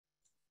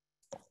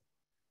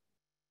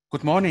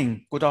Good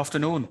morning, good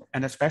afternoon,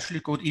 and especially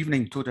good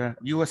evening to the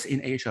viewers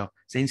in Asia,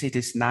 since it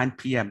is 9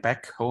 p.m.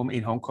 back home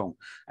in Hong Kong,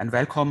 and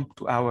welcome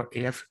to our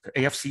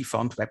AFC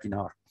Fund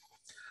webinar.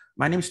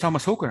 My name is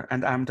Thomas Hugger,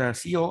 and I'm the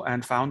CEO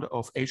and founder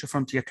of Asia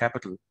Frontier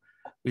Capital.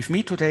 With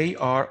me today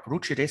are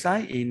Ruchir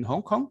Desai in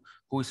Hong Kong,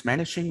 who is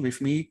managing with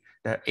me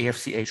the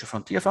AFC Asia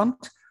Frontier Fund,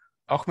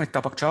 Ahmed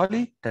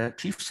Tabakchali, the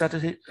chief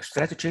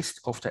strategist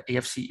of the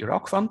AFC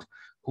Iraq Fund,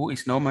 who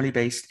is normally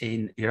based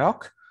in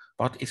Iraq,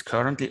 but is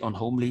currently on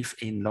home leave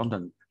in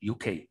London,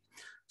 UK.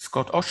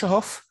 Scott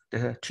Oscherhoff,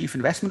 the Chief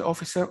Investment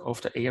Officer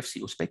of the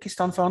AFC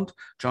Uzbekistan Fund,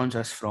 joins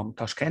us from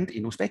Tashkent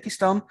in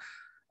Uzbekistan,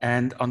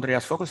 and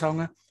Andreas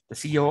Vogelsanger, the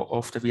CEO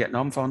of the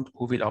Vietnam Fund,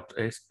 who will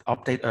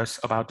update us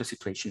about the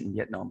situation in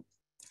Vietnam.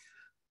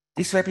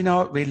 This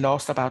webinar will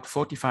last about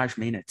 45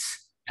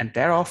 minutes, and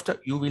thereafter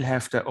you will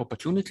have the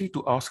opportunity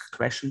to ask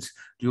questions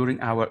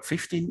during our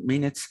 15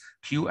 minutes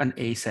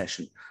Q&A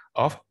session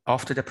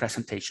after the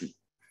presentation.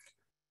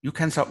 You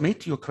can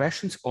submit your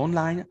questions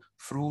online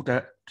through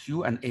the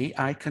Q&A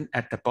icon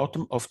at the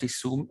bottom of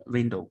this Zoom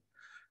window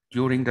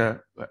during the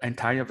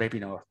entire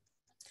webinar.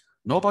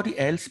 Nobody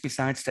else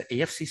besides the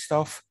AFC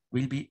staff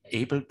will be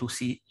able to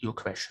see your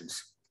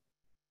questions.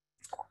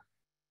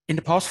 In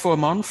the past 4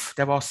 months,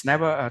 there was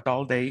never a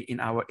dull day in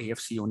our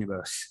AFC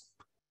universe.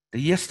 The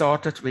year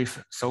started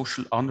with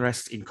social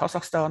unrest in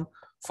Kazakhstan,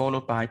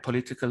 followed by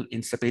political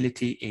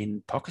instability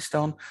in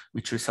Pakistan,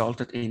 which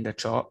resulted in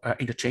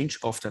the change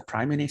of the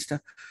prime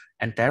minister,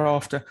 and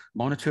thereafter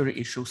monetary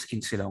issues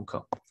in Sri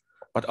Lanka.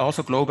 But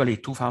also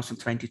globally,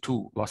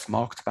 2022 was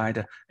marked by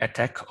the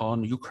attack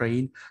on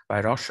Ukraine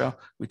by Russia,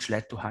 which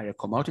led to higher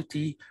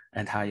commodity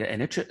and higher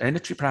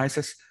energy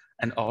prices,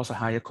 and also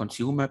higher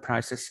consumer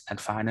prices, and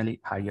finally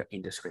higher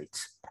interest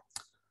rates.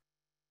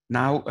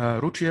 Now,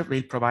 Ruchir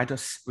will provide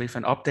us with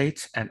an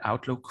update and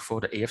outlook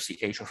for the AFC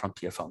Asia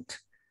Frontier Fund.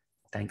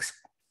 Thanks.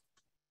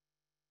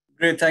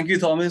 Great, thank you,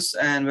 Thomas,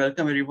 and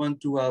welcome everyone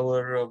to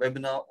our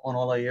webinar on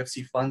all our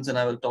AFC funds. And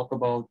I will talk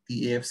about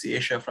the AFC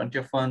Asia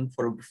Frontier Fund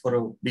for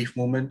a brief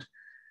moment.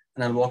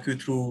 And I'll walk you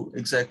through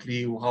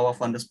exactly how our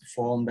fund has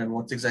performed and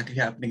what's exactly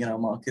happening in our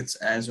markets,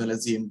 as well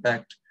as the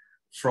impact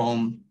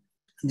from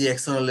the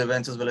external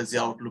events, as well as the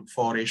outlook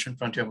for Asian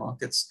frontier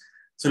markets.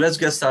 So let's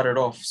get started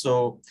off.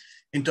 So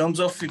in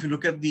terms of, if you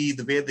look at the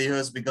way the year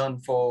has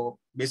begun for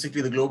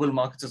basically the global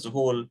markets as a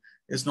whole,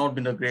 it's not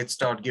been a great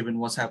start given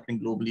what's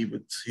happening globally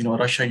with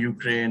Russia,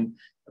 Ukraine,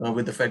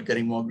 with the Fed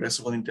getting more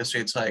aggressive on interest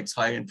rates hikes,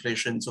 high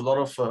inflation. So a lot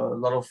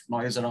of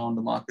noise around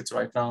the markets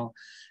right now,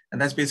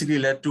 and that's basically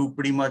led to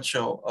pretty much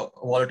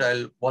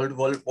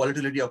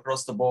volatility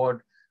across the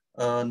board,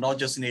 not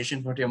just in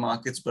Asian frontier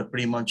markets, but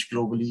pretty much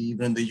globally,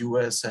 even in the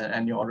US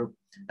and Europe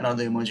and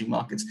other emerging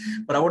markets.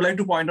 But I would like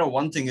to point out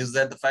one thing is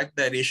that the fact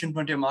that Asian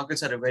frontier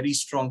markets had a very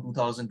strong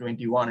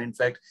 2021. In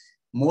fact,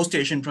 most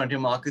Asian frontier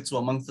markets were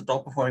amongst the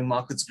top performing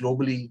markets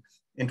globally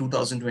in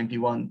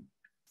 2021.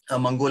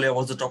 Mongolia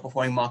was the top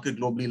performing market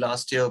globally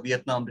last year.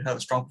 Vietnam did have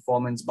a strong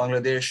performance.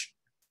 Bangladesh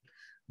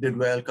did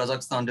well.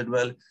 Kazakhstan did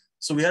well.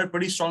 So we had a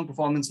pretty strong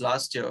performance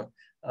last year.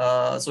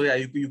 So yeah,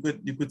 you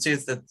could say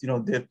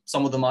that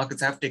some of the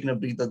markets have taken a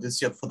breather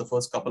this year for the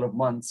first couple of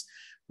months.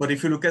 But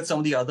if you look at some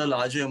of the other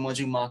larger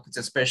emerging markets,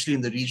 especially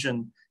in the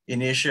region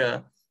in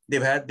Asia,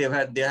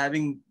 they're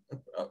having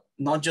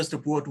not just a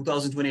poor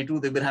 2022,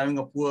 they've been having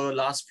a poor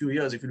last few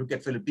years. If you look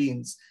at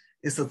Philippines,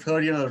 it's the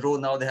third year in a row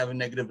now they're having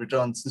negative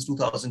returns since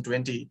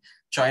 2020.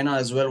 China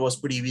as well was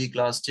pretty weak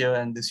last year,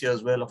 and this year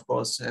as well, of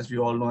course, as we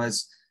all know,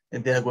 as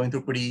they are going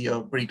through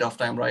pretty tough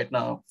time right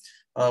now.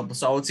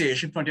 So I would say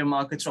Asian frontier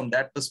markets from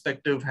that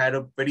perspective had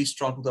a very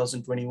strong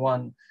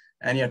 2021,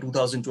 and yeah,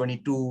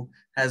 2022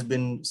 has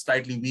been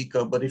slightly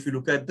weaker. But if you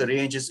look at the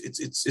range,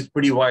 it's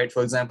pretty wide.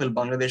 For example,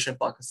 Bangladesh and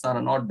Pakistan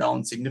are not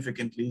down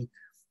significantly,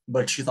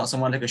 but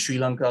someone like a Sri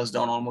Lanka is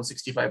down almost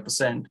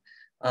 65%.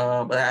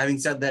 But having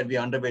said that, we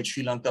underweight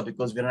Sri Lanka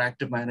because we're an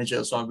active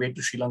manager, so our weight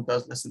to Sri Lanka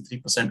is less than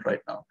 3%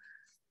 right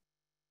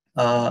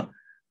now.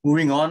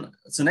 Moving on,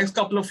 so next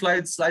couple of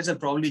slides are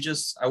probably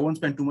I won't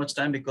spend too much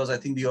time because I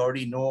think we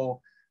already know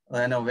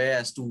and aware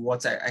as to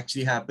what's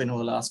actually happened over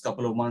the last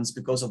couple of months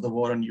because of the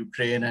war in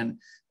Ukraine and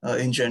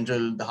in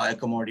general, the higher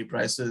commodity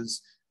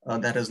prices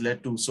that has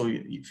led to. So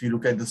if you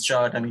look at this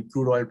chart, I mean,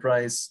 crude oil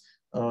price,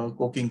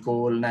 coking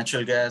coal,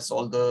 natural gas,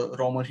 all the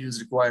raw materials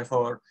required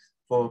for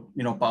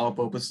power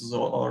purposes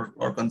or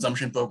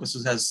consumption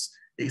purposes has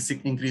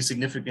increased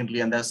significantly.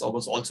 And that's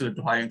also led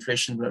to high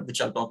inflation, which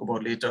I'll talk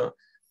about later.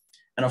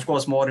 And of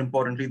course, more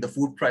importantly, the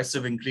food prices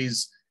have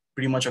increased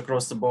pretty much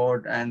across the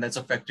board, and that's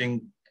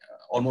affecting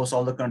almost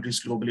all the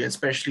countries globally,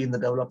 especially in the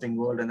developing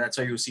world. And that's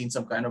why you've seen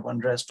some kind of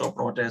unrest or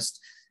protest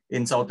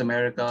in South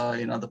America,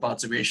 in other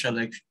parts of Asia,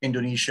 like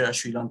Indonesia,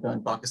 Sri Lanka,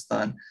 and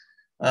Pakistan.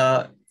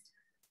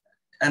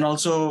 And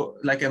also,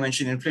 like I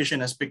mentioned, inflation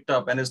has picked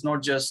up, and it's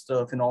not just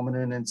a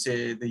phenomenon in,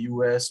 say, the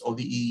US or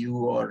the EU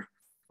or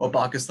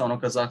Pakistan or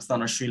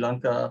Kazakhstan or Sri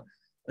Lanka.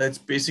 It's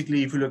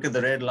basically, if you look at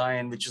the red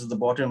line, which is the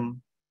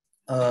bottom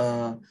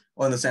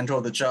or in the center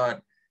of the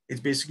chart, it's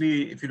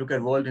basically, if you look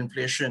at world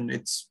inflation,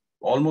 it's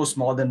almost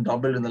more than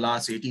doubled in the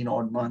last 18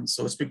 odd months.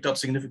 So it's picked up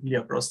significantly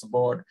across the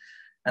board.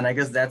 And I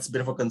guess that's a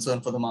bit of a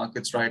concern for the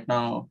markets right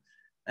now.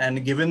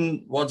 And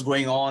given what's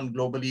going on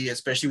globally,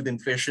 especially with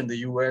inflation, the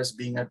US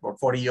being at what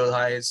 40-year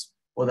highs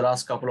over the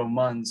last couple of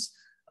months,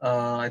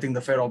 I think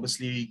the Fed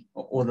obviously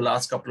over the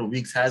last couple of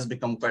weeks has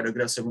become quite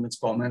aggressive in its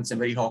comments and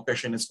very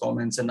hawkish in its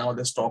comments. And now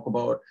there's talk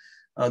about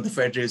the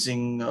Fed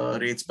raising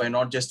rates by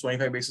not just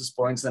 25 basis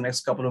points in the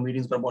next couple of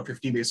meetings, but about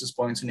 50 basis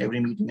points in every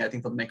meeting, I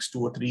think for the next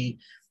 2 or 3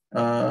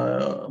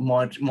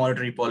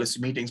 monetary policy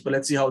meetings. But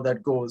let's see how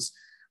that goes.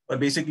 But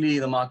basically,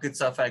 the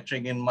markets are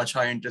factoring in much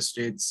higher interest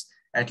rates,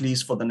 at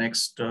least for the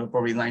next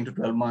probably 9 to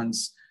 12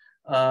 months.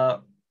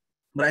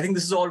 But I think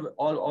this is all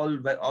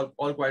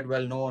quite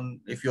well known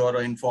if you're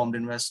an informed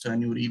investor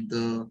and you read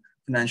the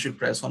financial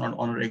press on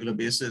a regular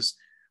basis.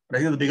 But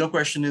I think the bigger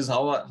question is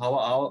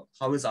how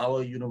is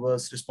our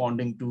universe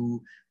responding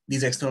to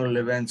these external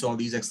events or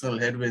these external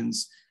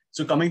headwinds?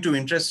 So coming to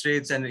interest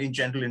rates and in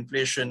general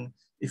inflation,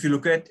 if you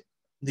look at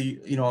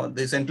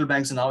the central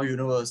banks in our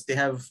universe, they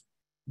have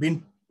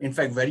been in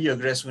fact very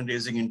aggressive in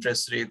raising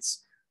interest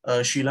rates.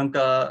 Sri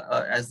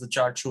Lanka, as the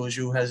chart shows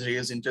you, has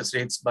raised interest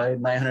rates by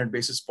 900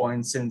 basis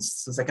points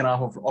since the second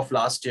half of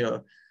last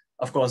year.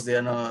 Of course, they're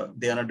in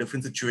a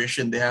different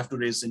situation. They have to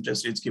raise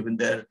interest rates given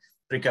their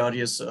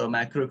precarious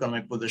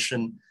macroeconomic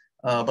position.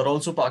 But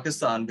also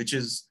Pakistan, which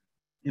is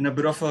in a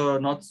bit of a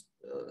not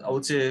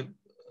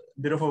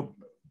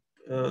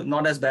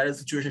as bad a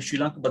situation as Sri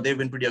Lanka, but they've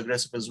been pretty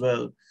aggressive as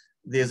well.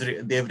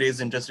 They've raised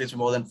interest rates by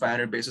more than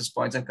 500 basis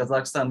points. And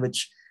Kazakhstan,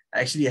 which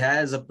actually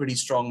has a pretty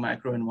strong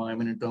macro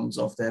environment in terms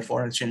of their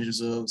foreign exchange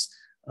reserves,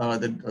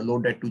 the low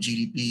debt to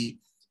GDP,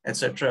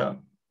 etc.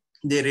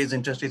 They raised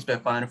interest rates by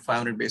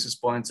 500 basis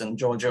points, and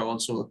Georgia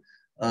also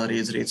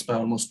raised rates by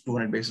almost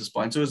 200 basis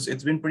points. So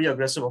it's been pretty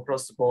aggressive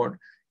across the board.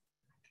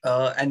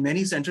 And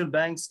many central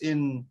banks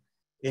in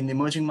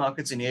emerging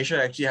markets in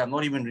Asia actually have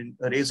not even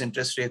raised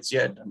interest rates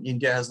yet.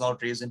 India has not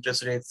raised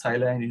interest rates.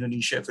 Thailand,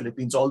 Indonesia,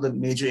 Philippines, all the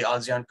major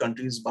ASEAN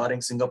countries,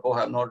 barring Singapore,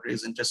 have not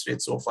raised interest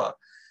rates so far.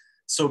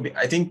 So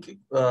I think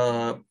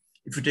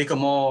if you take a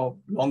more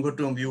longer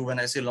term view, when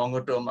I say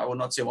longer term, I would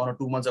not say 1 or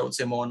 2 months, I would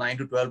say more 9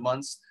 to 12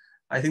 months.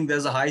 I think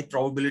there's a high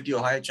probability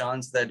or high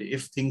chance that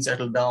if things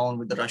settle down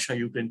with the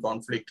Russia-Ukraine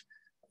conflict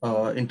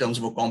in terms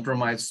of a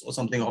compromise or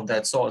something of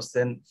that sort,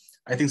 then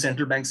I think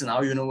central banks in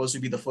our universe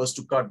will be the first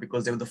to cut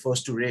because they were the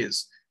first to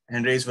raise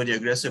and raise very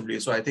aggressively.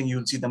 So I think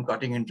you'll see them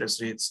cutting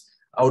interest rates.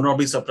 I would not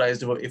be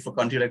surprised if a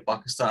country like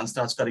Pakistan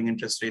starts cutting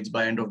interest rates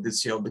by end of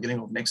this year or beginning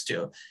of next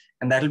year.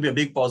 And that will be a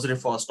big positive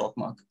for our stock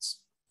markets.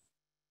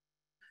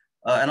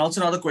 And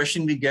also another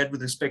question we get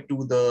with respect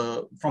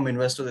to from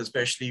investors,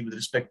 especially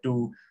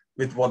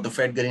with what the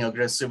Fed getting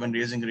aggressive and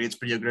raising rates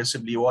pretty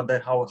aggressively,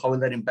 how will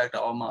that impact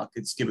our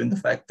markets, given the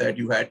fact that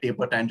you had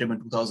taper tantrum in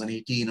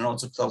 2018 and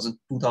also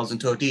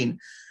 2013.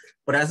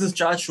 But as this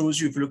chart shows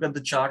you, if you look at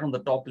the chart on the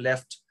top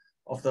left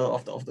of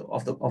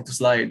the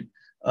slide,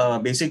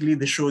 basically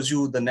this shows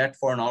you the net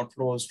foreign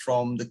outflows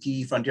from the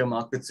key frontier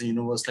markets in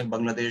universe like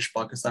Bangladesh,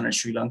 Pakistan, and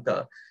Sri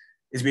Lanka.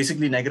 Is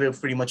basically negative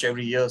pretty much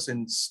every year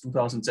since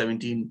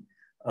 2017,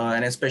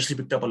 and especially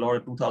picked up a lot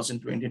in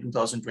 2020,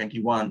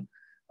 2021.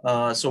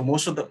 So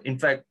most of in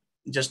fact,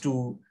 just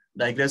to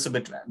digress a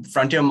bit,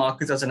 frontier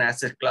markets as an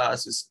asset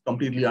class is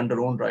completely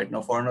underowned right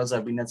now. Foreigners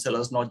have been net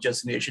sellers, not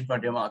just in Asian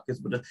frontier markets,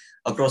 but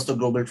across the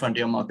global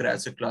frontier market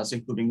asset class,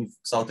 including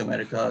South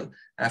America,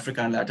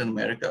 Africa, and Latin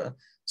America.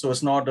 So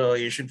it's not an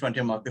Asian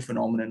frontier market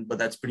phenomenon, but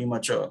that's pretty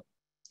much a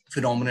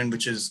phenomenon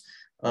which is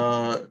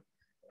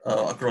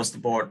across the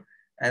board.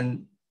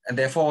 And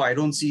therefore, I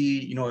don't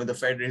see, if the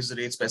Fed raises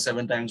rates by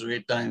 7 times or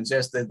 8 times,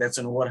 yes, that's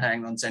an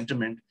overhang on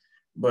sentiment,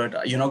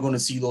 but you're not going to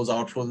see those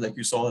outflows like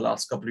you saw the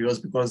last couple of years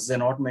because there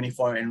are not many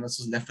foreign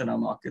investors left in our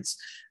markets.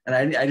 And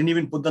I didn't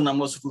even put the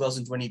numbers for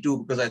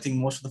 2022 because I think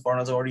most of the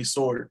foreigners are already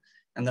sold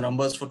and the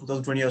numbers for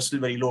 2020 are still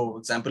very low, for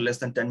example, less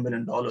than $10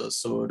 million.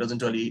 So it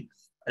doesn't really,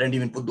 I didn't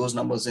even put those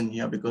numbers in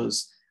here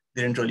because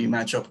they didn't really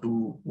match up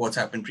to what's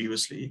happened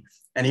previously.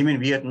 And even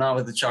Vietnam,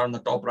 as the chart on the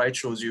top right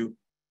shows you,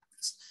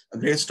 a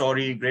great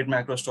story, great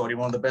macro story,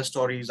 one of the best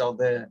stories out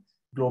there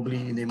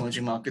globally in the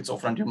emerging markets or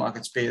frontier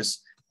market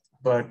space.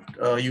 But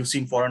you've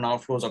seen foreign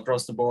outflows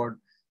across the board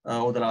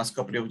over the last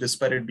couple of years,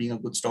 despite it being a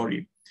good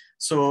story.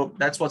 So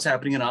that's what's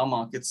happening in our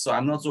markets. So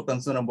I'm not so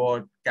concerned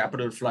about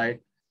capital flight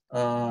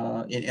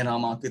in our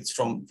markets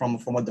from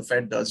what the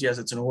Fed does. Yes,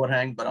 it's an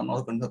overhang, but I'm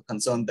not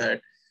concerned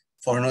that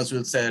foreigners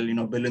will sell,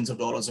 billions of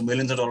dollars or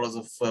millions of dollars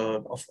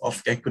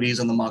of equities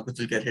and the markets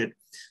will get hit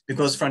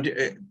because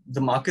the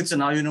markets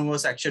in our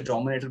universe actually are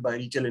dominated by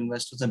retail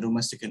investors and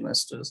domestic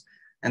investors.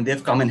 And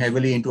they've come in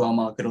heavily into our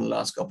market over the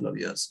last couple of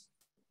years.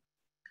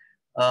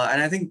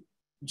 And I think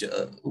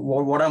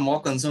what I'm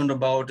more concerned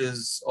about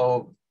is,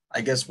 or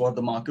I guess what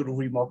the market will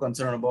be more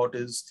concerned about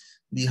is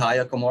the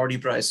higher commodity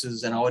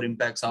prices and how it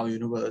impacts our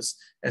universe,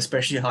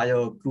 especially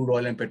higher crude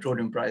oil and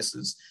petroleum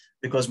prices.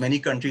 Because many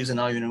countries in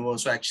our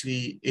universe,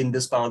 actually in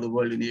this part of the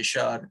world in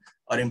Asia,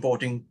 are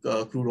importing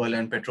crude oil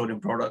and petroleum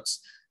products.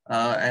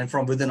 And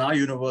from within our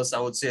universe, I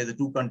would say the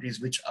two countries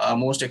which are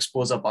most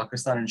exposed are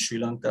Pakistan and Sri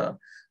Lanka,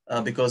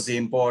 because they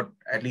import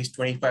at least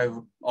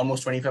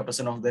almost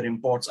 25% of their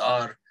imports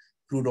are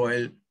crude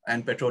oil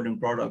and petroleum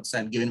products.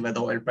 And given where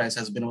the oil price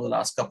has been over the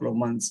last couple of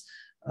months,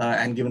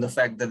 and given the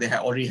fact that they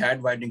already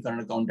had widening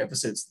current account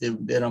deficits,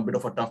 they're in a bit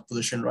of a tough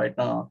position right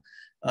now.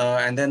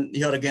 And then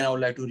here again, I would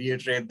like to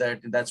reiterate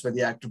that that's where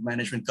the active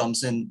management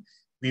comes in.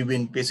 We've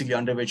been basically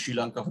underweight Sri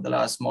Lanka for the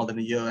last more than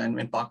a year, and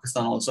in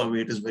Pakistan also our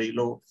weight is very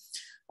low.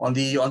 On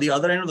the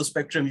other end of the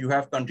spectrum, you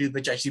have countries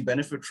which actually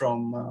benefit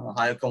from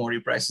higher commodity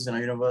prices in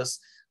our universe.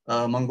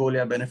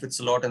 Mongolia benefits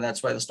a lot, and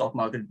that's why the stock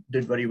market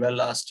did very well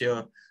last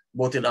year.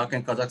 Both Iraq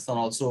and Kazakhstan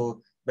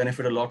also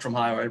benefit a lot from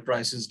high oil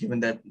prices, given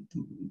that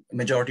the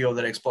majority of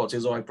their exports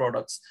is oil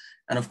products.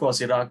 And of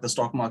course, Iraq, the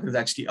stock market is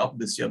actually up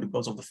this year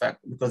because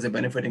they're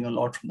benefiting a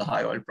lot from the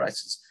high oil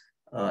prices,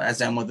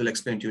 as Ahmed will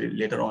explain to you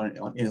later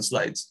on in the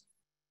slides.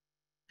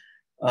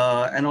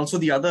 And also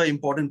the other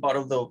important part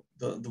of the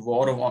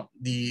war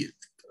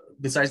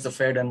besides the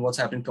Fed and what's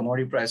happening in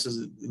commodity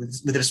prices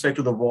with respect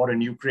to the war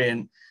in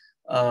Ukraine,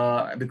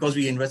 because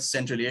we invest in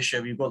Central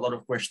Asia, we've got a lot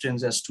of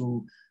questions as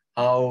to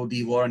how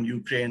the war in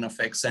Ukraine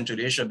affects Central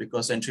Asia,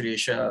 because Central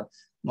Asia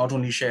not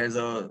only shares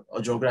a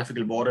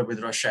geographical border with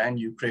Russia and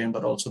Ukraine,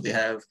 but also they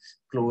have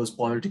close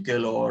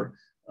political or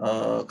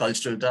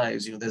cultural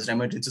ties. There's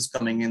remittances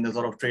coming in, there's a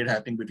lot of trade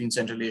happening between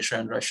Central Asia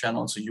and Russia and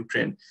also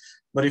Ukraine.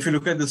 But if you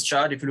look at this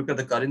chart, if you look at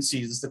the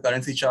currencies, this is the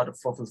currency chart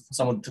for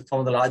some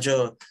of the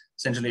larger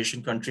Central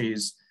Asian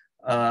countries.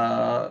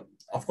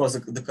 Of course,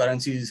 the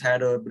currencies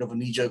had a bit of a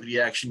knee-jerk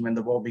reaction when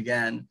the war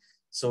began.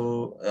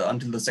 So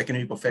until the second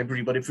week of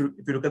February. But if you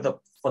look at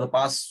for the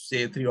past,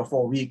 say, 3 or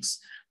 4 weeks,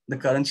 the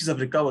currencies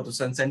have recovered.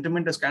 So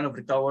sentiment has kind of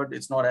recovered.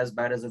 It's not as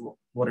bad as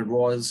what it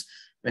was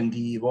when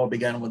the war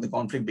began, when the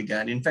conflict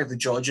began. In fact, the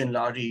Georgian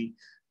lari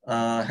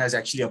has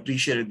actually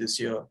appreciated this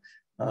year,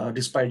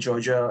 despite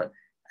Georgia,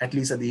 at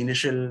least at the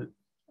initial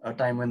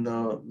time when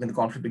the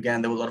conflict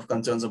began, there was a lot of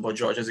concerns about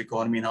Georgia's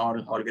economy and how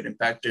it'll get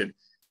impacted.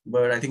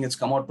 But I think it's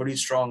come out pretty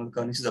strong. The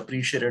currency is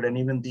appreciated, and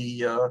even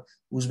the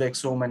Uzbek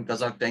som and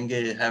Kazakh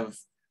tenge have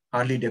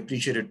hardly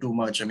depreciated too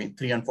much. I mean,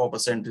 3 and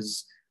 4%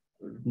 is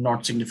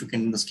not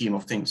significant in the scheme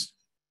of things.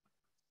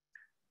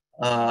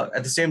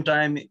 At the same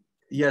time,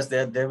 yes,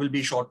 there will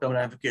be short-term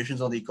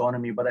ramifications on the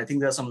economy, but I think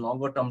there are some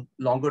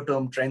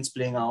longer-term trends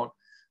playing out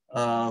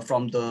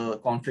from the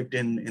conflict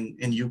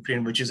in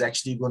Ukraine, which is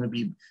actually going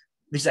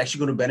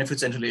to benefit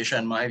Central Asia,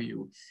 in my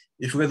view.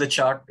 If you look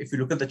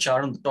at the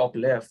chart on the top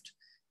left,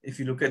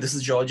 this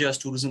is Georgia's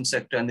tourism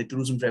sector and the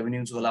tourism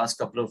revenues for the last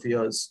couple of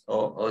years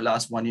or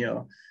last 1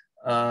 year.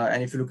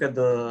 And if you look at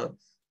the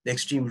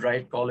extreme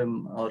right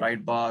column or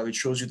right bar, which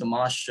shows you the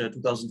March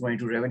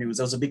 2022 revenues,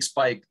 there was a big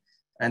spike.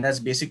 And that's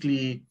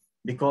basically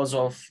because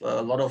of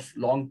a lot of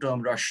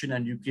long-term Russian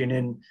and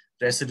Ukrainian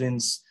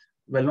residents,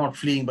 well, not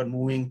fleeing, but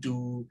moving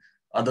to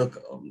other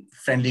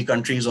friendly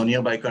countries or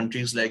nearby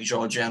countries like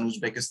Georgia and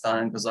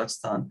Uzbekistan and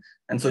Kazakhstan.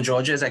 And so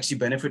Georgia is actually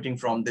benefiting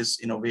from this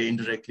in a way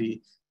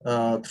indirectly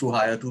through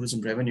higher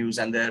tourism revenues,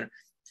 and their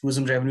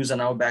tourism revenues are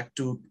now back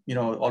to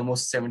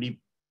almost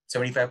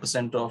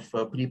 75%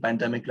 of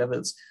pre-pandemic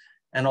levels.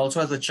 And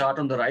also, as the chart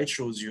on the right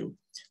shows you,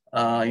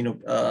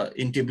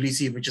 in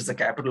Tbilisi, which is the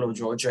capital of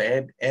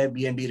Georgia,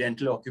 Airbnb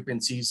rental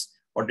occupancies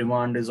or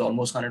demand is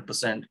almost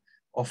 100%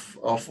 of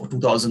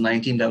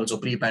 2019 levels or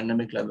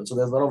pre-pandemic levels. So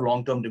there's a lot of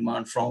long-term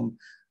demand from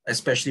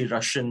especially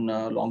Russian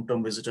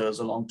long-term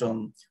visitors or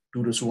long-term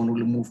tourists who want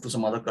to move to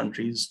some other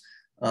countries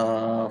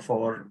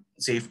for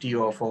safety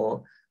or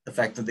for the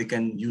fact that they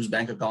can use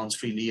bank accounts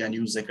freely and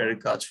use their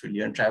credit cards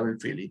freely and travel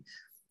freely.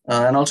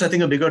 And also, I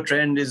think a bigger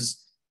trend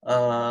is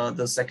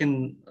the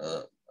second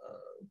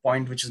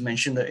point, which is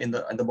mentioned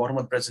at the bottom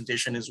of the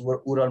presentation, is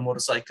Ural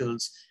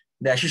motorcycles.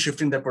 They're actually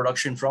shifting their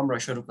production from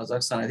Russia to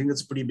Kazakhstan. I think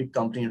that's a pretty big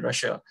company in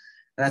Russia.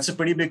 And that's a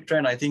pretty big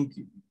trend. I think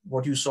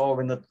what you saw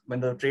when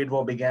the trade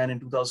war began in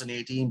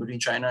 2018 between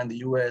China and the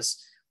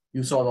US,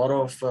 you saw a lot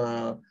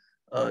of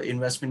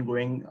investment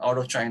going out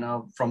of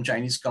China from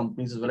Chinese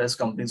companies, as well as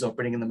companies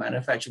operating in the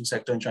manufacturing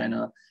sector in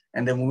China,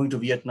 and they're moving to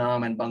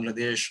Vietnam and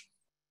Bangladesh.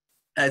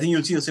 I think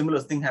you'll see a similar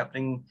thing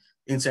happening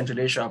in Central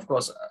Asia. Of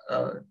course,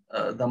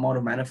 the amount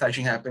of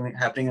manufacturing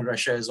happening in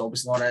Russia is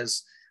obviously not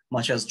as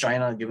much as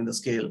China, given the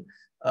scale.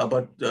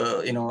 But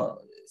the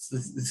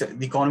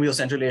economy of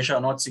Central Asia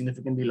are not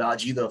significantly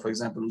large either. For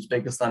example,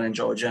 Uzbekistan and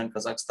Georgia and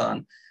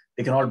Kazakhstan,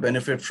 they can all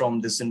benefit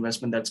from this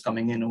investment that's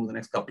coming in over the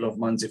next couple of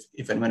months,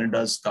 if and when it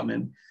does come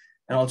in.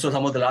 And also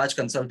some of the large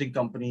consulting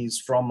companies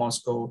from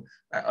Moscow,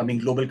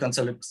 global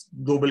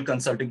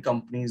consulting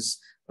companies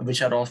which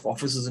had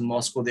offices in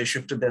Moscow, they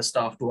shifted their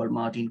staff to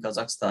Almaty in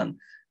Kazakhstan.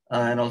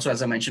 And also,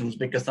 as I mentioned,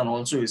 Uzbekistan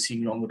also is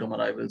seeing longer-term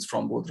arrivals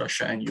from both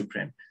Russia and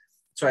Ukraine.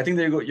 So I think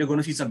you're going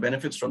to see some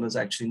benefits from this,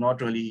 actually,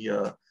 not really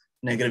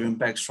negative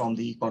impacts from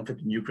the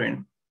conflict in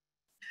Ukraine.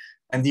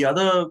 And the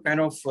other kind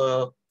of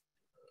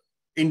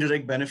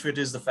indirect benefit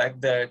is the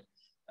fact that,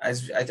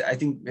 as I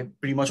think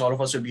pretty much all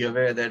of us will be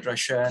aware, that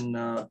Russia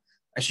and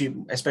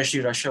especially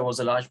Russia was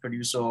a large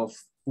producer of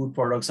food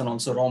products and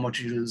also raw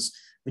materials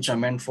which are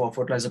meant for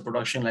fertilizer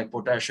production like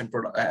potash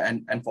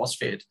and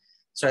phosphate.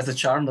 So as the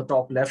chart on the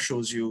top left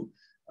shows you,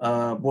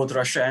 both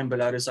Russia and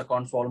Belarus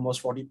account for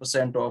almost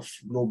 40% of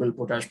global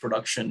potash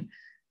production.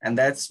 And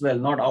that's, well,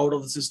 not out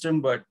of the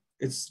system, but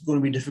it's going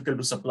to be difficult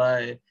to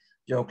supply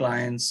your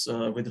clients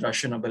with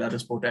Russian or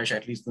Belarus potash,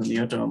 at least in the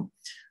near term.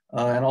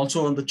 And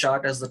also on the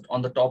chart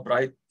on the top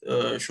right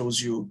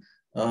shows you,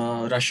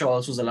 Russia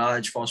also is a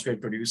large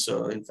phosphate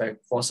producer. In fact,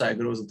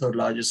 Phosagro is the third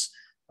largest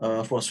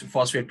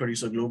phosphate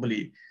producer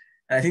globally.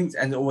 And I think,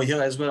 and over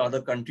here as well,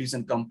 other countries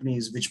and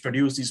companies which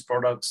produce these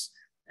products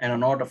and are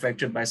not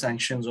affected by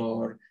sanctions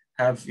or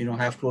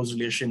have close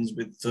relations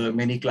with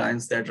many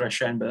clients that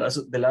Russia and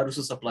Belarus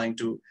is supplying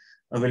to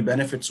will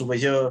benefit. So over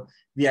here,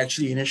 we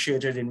actually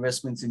initiated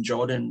investments in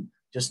Jordan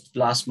just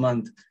last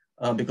month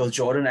because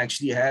Jordan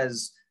actually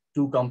has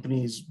two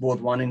companies,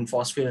 both one in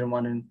phosphate and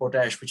one in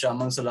potash, which are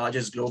amongst the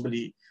largest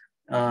globally.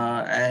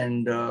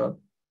 And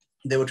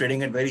they were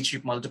trading at very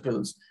cheap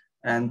multiples.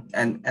 And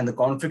the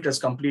conflict has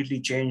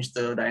completely changed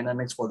the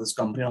dynamics for this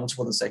company and also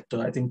for the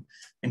sector. I think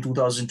in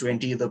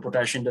 2020, the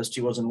potash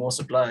industry was in more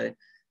supply.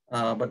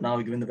 But now,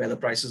 given where the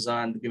prices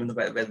are and given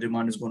where the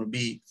demand is going to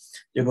be,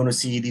 you're going to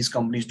see these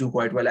companies do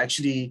quite well.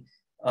 Actually,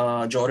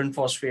 Jordan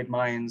Phosphate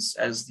Mines,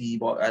 as the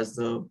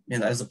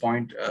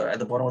point at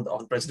the bottom of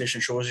the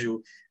presentation shows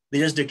you, they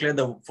just declared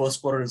the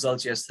first quarter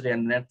results yesterday,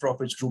 and net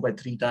profits grew by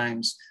 3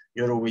 times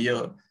year over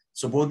year.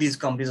 So both these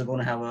companies are going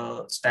to have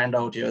a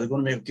standout here.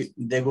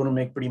 They're going to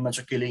make pretty much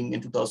a killing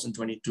in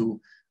 2022,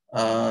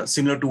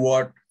 similar to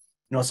what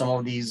some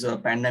of these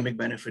pandemic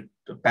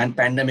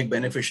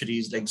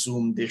beneficiaries like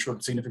Zoom, they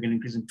showed significant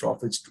increase in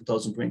profits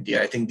 2020.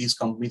 I think these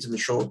companies will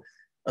show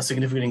a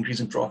significant increase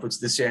in profits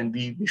this year, and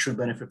we should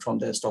benefit from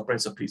their stock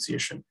price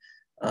appreciation,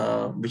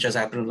 which has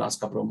happened in the last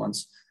couple of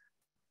months.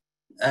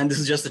 And this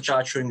is just a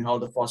chart showing how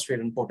the phosphate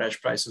and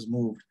potash prices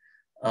moved,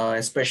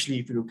 especially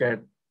if you look at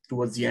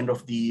towards the end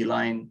of the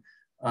line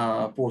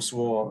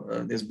post-war.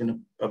 There's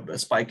been a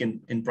spike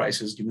in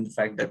prices given the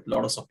fact that a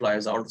lot of supply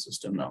is out of the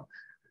system now.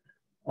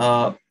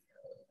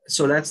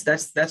 So that's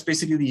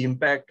basically the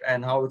impact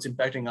and how it's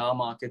impacting our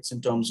markets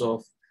in terms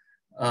of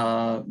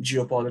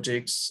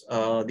geopolitics,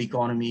 the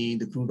economy,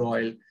 the crude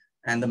oil,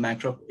 and the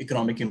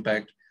macroeconomic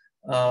impact.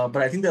 But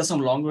I think there are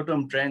some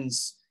longer-term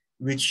trends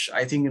which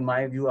I think, in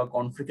my view, are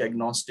conflict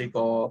agnostic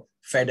or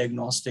Fed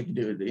agnostic.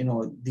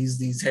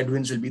 These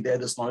headwinds will be there,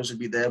 this noise will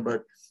be there,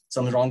 but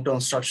some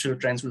long-term structural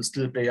trends will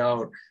still play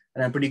out,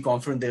 and I'm pretty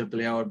confident they'll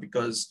play out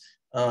because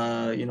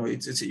you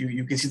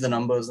can see the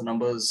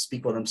numbers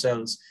speak for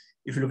themselves.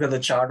 If you look at the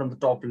chart on the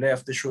top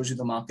left, this shows you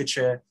the market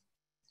share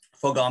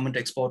for garment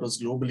exporters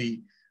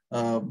globally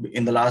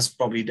in the last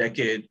probably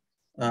decade.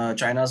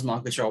 China's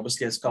market share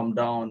obviously has come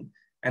down,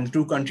 and the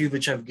two countries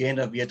which have gained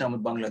are Vietnam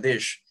and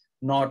Bangladesh,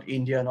 not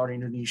India, not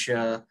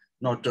Indonesia,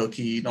 not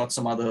Turkey, not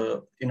some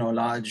other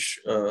large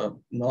not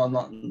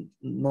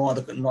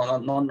a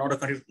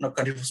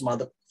country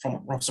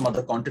from some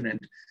other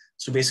continent.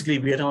 So basically,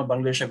 Vietnam and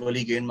Bangladesh have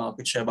really gained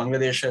market share.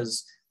 Bangladesh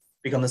has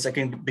become the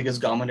second biggest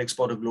garment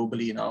exporter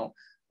globally now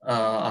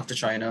after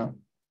China.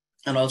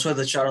 And also,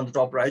 the chart on the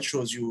top right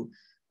shows you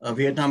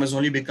Vietnam is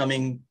only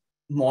becoming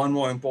more and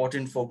more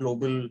important for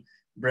global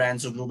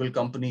brands or global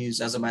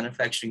companies as a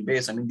manufacturing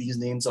base. I mean, these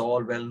names are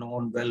all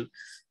well-known,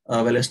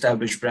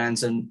 well-established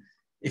brands. And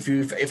I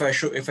don't think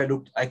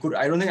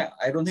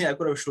I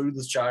could have showed you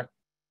this chart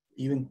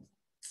even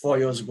 4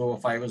 years ago or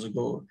 5 years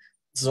ago.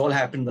 This has all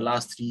happened in the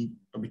last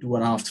probably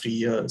 2.5, 3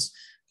 years,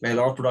 where a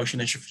lot of production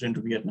has shifted into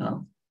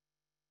Vietnam.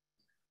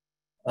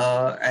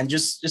 And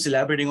just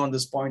elaborating on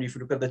this point, if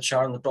you look at the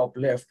chart on the top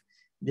left,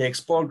 the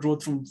export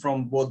growth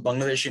from both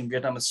Bangladesh and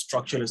Vietnam is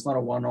structural. It's not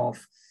a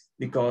one-off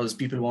because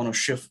people want to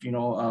shift,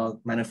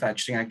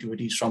 manufacturing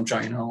activities from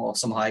China or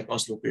some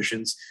high-cost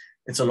locations.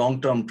 It's a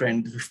long-term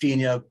trend.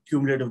 15-year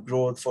cumulative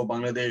growth for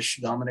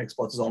Bangladesh garment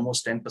exports is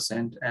almost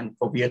 10%, and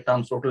for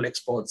Vietnam's total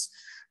exports,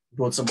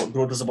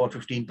 growth is about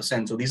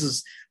 15%. So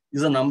these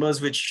are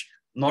numbers which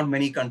not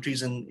many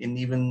countries in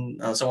even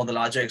some of the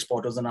larger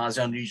exporters in the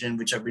ASEAN region,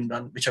 which have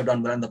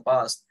done well in the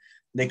past,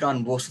 they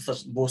can't boast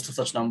of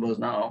such numbers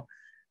now.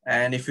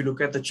 And if you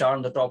look at the chart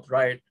on the top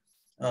right,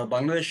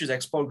 Bangladesh's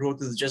export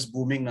growth is just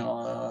booming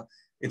now.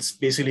 It's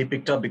basically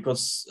picked up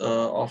because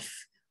of,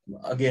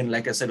 again,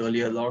 like I said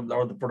earlier, a lot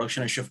of the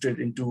production has shifted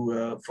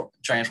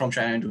from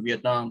China into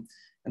Vietnam,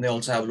 and they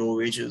also have low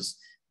wages.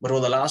 But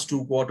over the last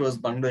 2 quarters,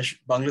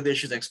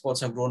 Bangladesh's exports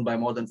have grown by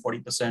more than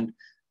 40%.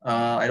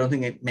 I don't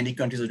think many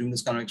countries are doing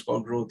this kind of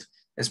export growth,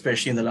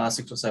 especially in the last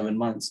 6 or 7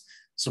 months.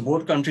 So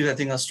both countries, I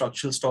think, are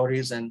structural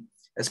stories, and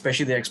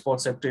especially the export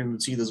sector, you will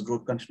see this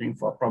growth continuing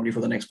probably for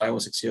the next 5 or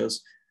 6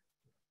 years.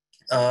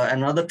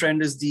 Another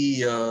trend is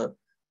the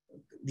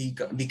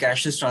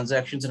cashless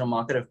transactions in a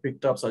market have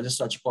picked up. So I'll just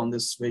touch upon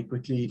this very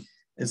quickly.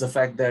 Is the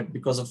fact that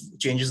because of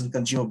changes in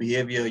consumer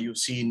behavior, you've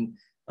seen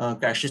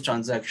cashless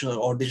transactions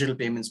or digital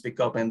payments pick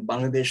up, and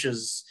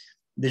Bangladesh's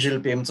digital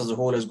payments as a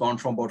whole has gone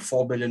from about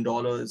 $4 billion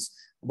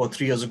about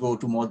 3 years ago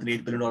to more than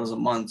 $8 billion a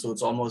month. So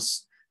it's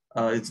almost,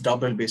 it's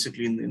doubled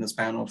basically in a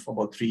span of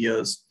about 3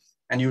 years.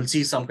 And you'll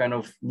see some kind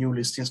of new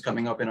listings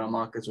coming up in our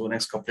markets over the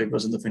next couple of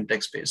years in the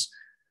fintech space.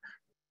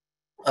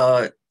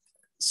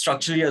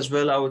 Structurally as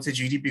well, I would say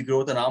GDP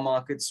growth in our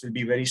markets will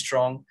be very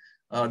strong.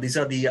 These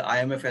are the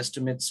IMF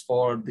estimates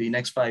for the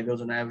next 5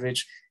 years on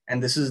average.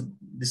 And this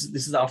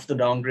is after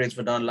the downgrades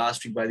were done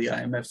last week by the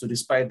IMF. So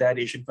despite that,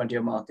 Asian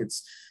frontier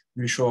markets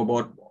will show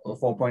about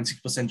 4.6%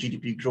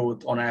 GDP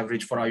growth on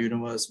average for our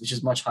universe, which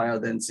is much higher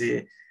than,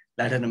 say,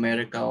 Latin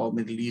America or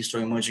Middle East or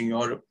emerging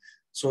Europe.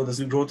 So this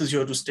growth is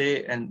here to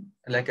stay. And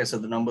like I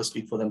said, the numbers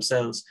speak for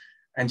themselves.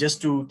 And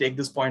just to take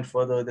this point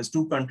further, there's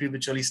two countries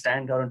which really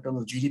stand out in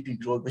terms of GDP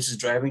growth, which is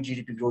driving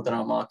GDP growth in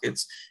our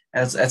markets,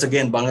 as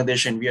again,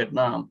 Bangladesh and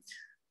Vietnam.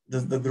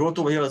 The growth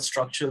over here is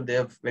structural. They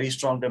have very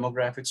strong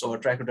demographics or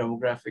attractive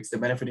demographics. They're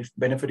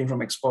benefiting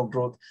from export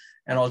growth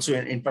and also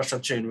in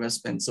infrastructure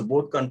investments. So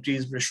both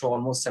countries will show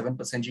almost 7%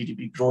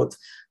 GDP growth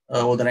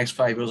over the next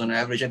 5 years on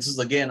average. And this is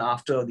again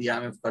after the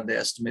IMF cut their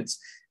estimates.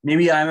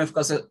 Maybe IMF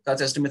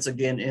cuts estimates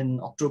again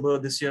in October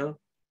this year,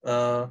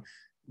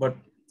 but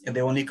they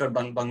only cut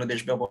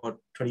Bangladesh by about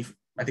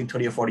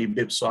 30 or 40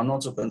 bips. So I'm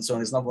not so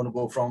concerned. It's not going to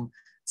go from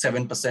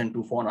 7%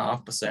 to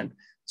 4.5%.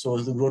 So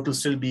the growth will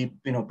still be,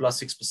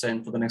 plus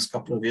 6% for the next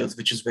couple of years,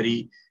 which is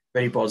very,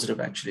 very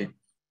positive actually.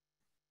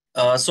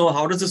 So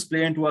how does this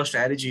play into our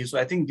strategy? So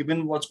I think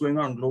given what's going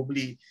on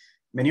globally,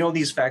 many of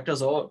these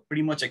factors are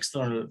pretty much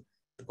external.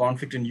 The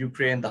conflict in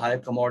Ukraine, the higher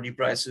commodity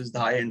prices, the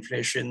higher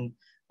inflation,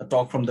 the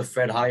talk from the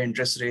Fed, high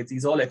interest rates,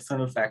 these are all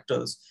external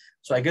factors.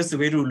 So I guess the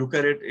way to look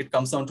at it, it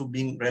comes down to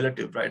being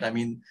relative, right? I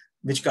mean,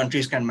 which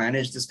countries can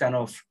manage this kind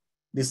of,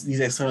 these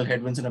external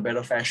headwinds in a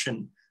better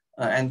fashion?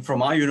 And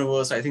from our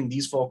universe, I think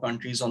these 4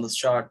 countries on this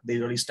chart, they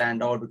really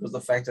stand out because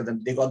the fact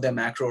that they got their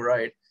macro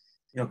right.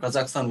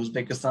 Kazakhstan,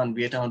 Uzbekistan,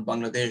 Vietnam, and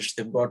Bangladesh,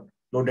 they've got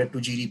low debt to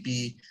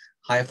GDP,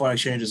 high foreign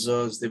exchange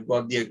reserves. They've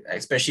got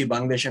especially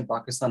Bangladesh and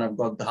Pakistan have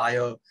got the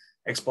higher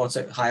exports.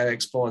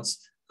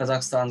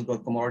 Kazakhstan's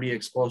got commodity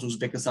exports,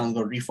 Uzbekistan's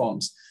got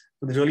reforms.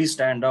 So they really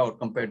stand out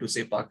compared to,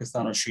 say,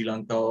 Pakistan or Sri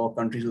Lanka or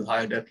countries with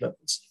higher debt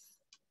levels.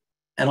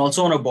 And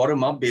also on a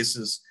bottom-up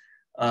basis,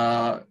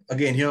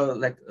 again,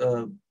 here,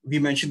 we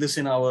mentioned this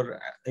in our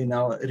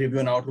review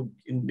and outlook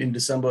in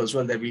December as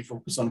well, that we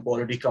focus on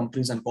quality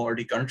companies and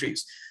quality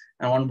countries.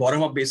 And on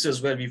bottom-up basis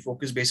as well, we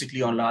focus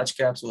basically on large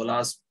caps over the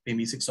last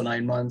maybe 6 or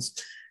 9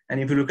 months. And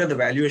if you look at the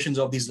valuations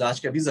of these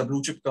large caps, these are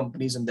blue chip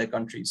companies in their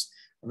countries,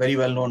 very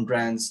well-known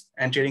brands,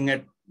 and trading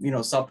at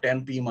sub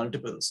 10 P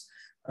multiples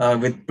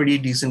with pretty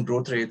decent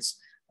growth rates.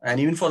 And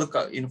even for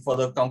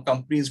the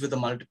companies with a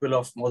multiple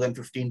of more than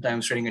 15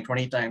 times, trading at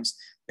 20 times,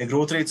 the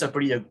growth rates are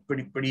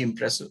pretty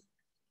impressive.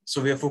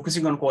 So we are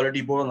focusing on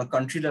quality both on the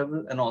country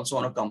level and also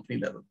on a company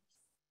level.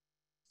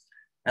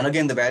 And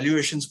again, the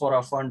valuations for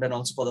our fund and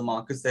also for the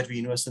markets that we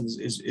invest in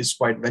is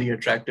quite very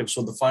attractive.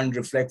 So the fund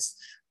reflects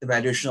the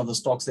valuation of the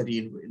stocks that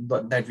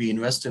we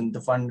invest in.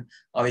 The fund,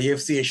 our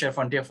AFC Asia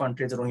Frontier Fund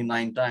trades at only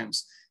 9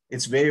 times.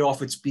 It's way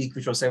off its peak,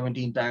 which was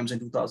 17 times in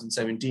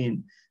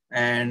 2017.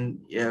 And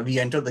we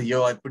entered the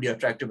year at pretty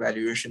attractive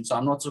valuation. So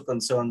I'm not so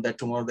concerned that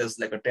tomorrow there's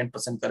like a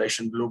 10%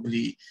 correction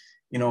globally.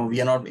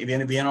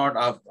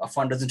 Our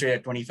fund doesn't trade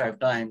at 25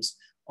 times,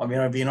 or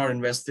we're not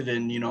invested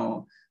in,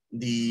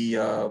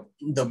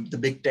 the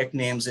big tech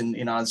names in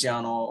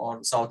ASEAN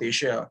or South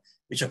Asia,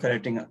 which are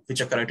correcting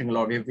a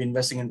lot. We've been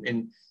investing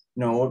in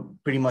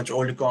pretty much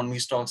old economy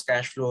stocks,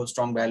 cash flow,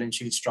 strong balance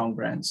sheets, strong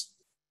brands.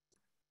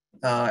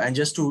 And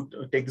just to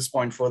take this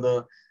point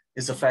further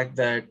is the fact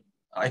that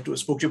I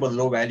spoke to you about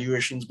low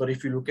valuations, but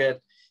if you look at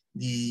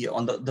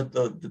on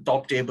the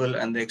top table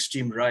and the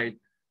extreme right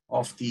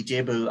of the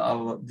table,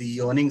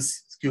 the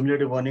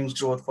cumulative earnings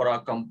growth for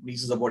our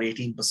companies is about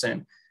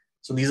 18%.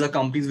 So these are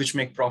companies which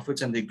make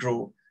profits and they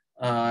grow.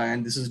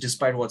 And this is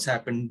despite what's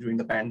happened during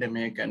the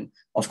pandemic. And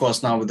of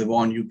course, now with the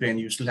war in Ukraine,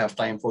 you still have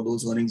time for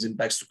those earnings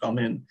impacts to come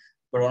in.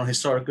 But on a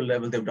historical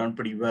level, they've done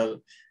pretty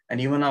well.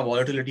 And even our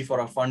volatility for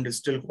our fund is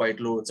still quite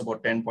low. It's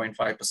about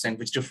 10.5%,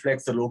 which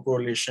reflects the low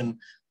correlation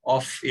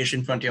of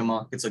Asian frontier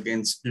markets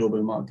against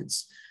global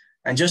markets.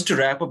 And just to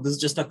wrap up, this is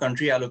just a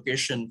country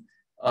allocation.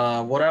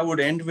 What I would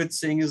end with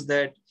saying is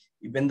that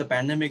when the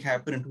pandemic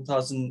happened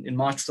in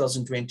March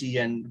 2020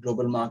 and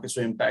global markets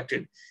were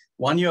impacted,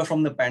 1 year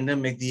from the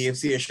pandemic, the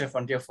AFC Asia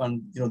Frontier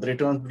Fund, the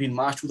returns between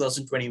March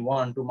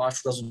 2021 to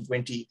March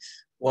 2020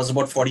 was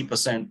about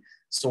 40%.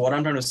 So what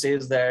I'm trying to say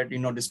is that,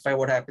 despite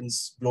what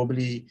happens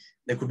globally,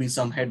 there could be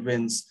some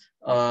headwinds.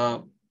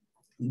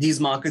 These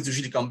markets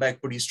usually come back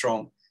pretty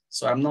strong.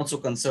 So I'm not so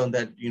concerned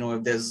that,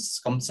 if there's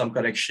some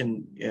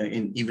correction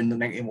in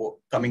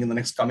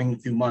the coming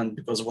few months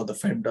because of what the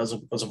Fed does or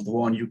because of the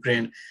war in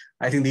Ukraine,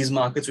 I think these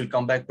markets will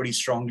come back pretty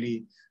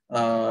strongly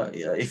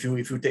if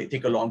you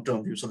take a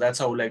long-term view. So that's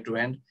how I would like to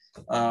end.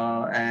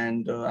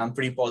 And I'm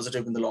pretty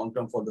positive in the long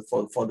term for the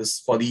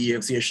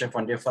AFC Asia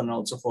Frontier Fund and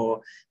also for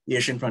the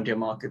Asian frontier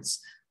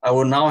markets. I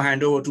will now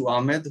hand over to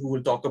Ahmed, who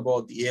will talk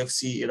about the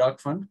AFC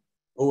Iraq Fund.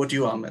 Over to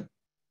you, Ahmed.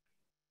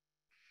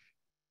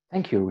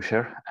 Thank you,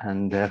 Rusher,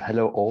 and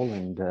hello all,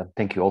 and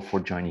thank you all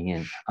for joining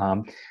in.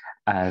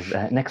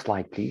 Next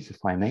slide, please, if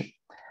I may.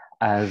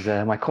 As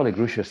my colleague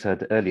Rusha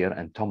said earlier,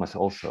 and Thomas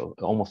also,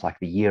 almost like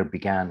the year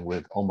began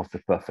with almost a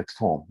perfect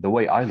storm. The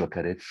way I look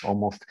at it, it's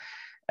almost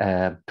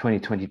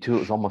 2022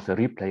 is almost a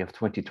replay of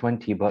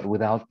 2020, but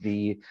without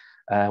the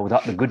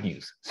good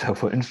news. So,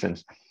 for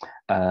instance,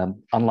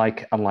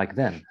 unlike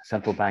then,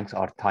 central banks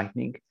are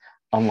tightening.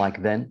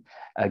 Unlike then,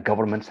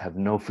 governments have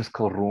no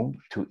fiscal room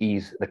to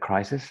ease the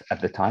crisis.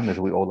 At the time, as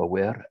we're all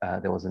aware,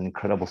 there was an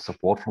incredible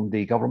support from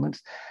the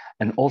governments,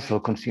 and also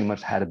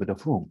consumers had a bit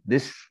of room.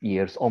 This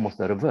year is almost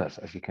the reverse,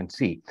 as you can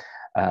see.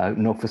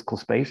 No fiscal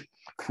space.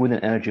 Food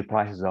and energy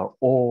prices are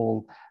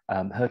all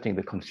hurting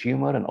the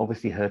consumer and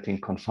obviously hurting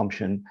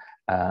consumption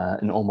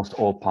in almost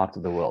all parts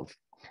of the world.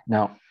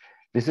 Now,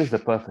 this is the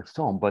perfect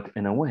storm, but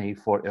in a way,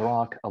 for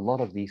Iraq, a lot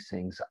of these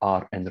things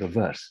are in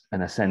reverse.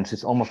 In a sense,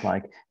 it's almost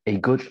like a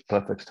good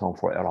perfect storm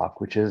for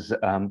Iraq, which is,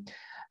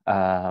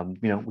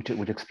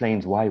 which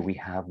explains why we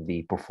have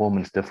the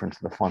performance difference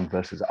in the fund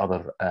versus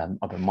other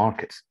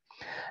markets.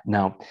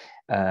 Now,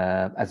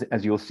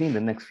 as you'll see in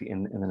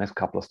the next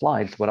couple of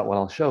slides, what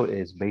I'll show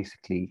is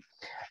basically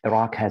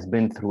Iraq has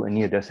been through a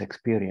near-death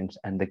experience,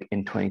 and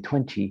in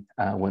 2020,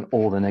 when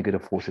all the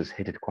negative forces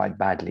hit it quite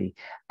badly,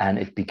 and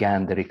it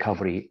began the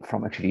recovery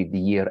from actually the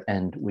year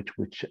end,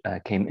 which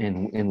came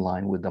in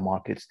line with the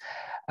markets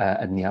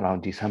at near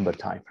around December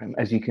timeframe.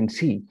 As you can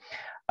see,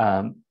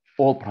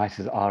 oil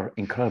prices are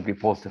incredibly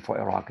positive for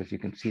Iraq, as you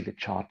can see the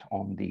chart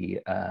on the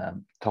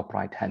top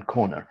right-hand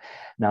corner.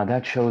 Now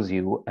that shows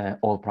you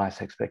oil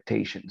price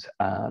expectations.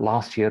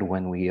 Last year,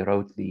 when we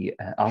wrote the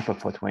outlook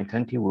for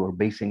 2020, we were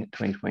basing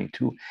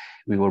 2022,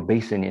 we were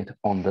basing it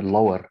on the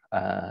lower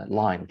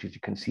line, which is,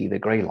 you can see the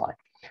gray line.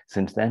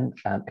 Since then,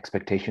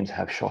 expectations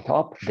have shot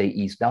up. They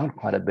eased down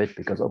quite a bit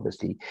because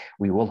obviously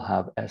we will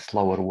have a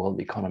slower world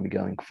economy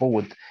going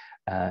forward,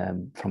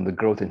 from the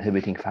growth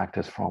inhibiting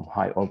factors from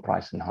high oil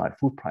price and higher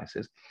food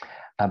prices.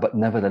 But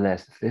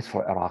nevertheless, this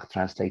for Iraq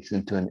translates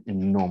into an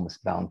enormous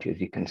bounty. As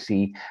you can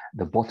see,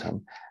 the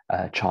bottom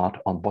chart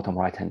on bottom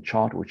right-hand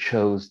chart, which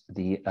shows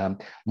the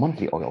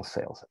monthly oil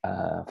sales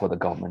for the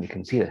government. You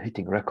can see they're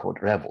hitting record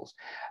levels.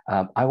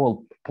 I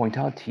will point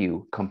out to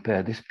you,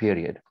 compare this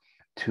period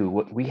to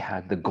what we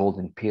had, the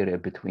golden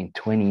period between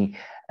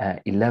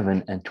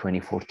 2011 and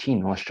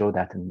 2014. I'll show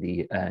that in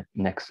the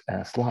next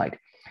slide.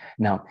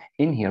 Now,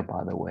 in here,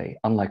 by the way,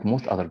 unlike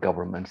most other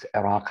governments,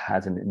 Iraq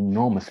has an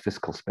enormous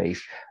fiscal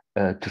space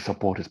to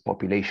support its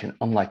population,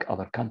 unlike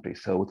other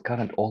countries. So with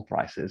current oil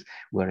prices,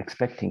 we're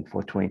expecting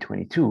for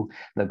 2022,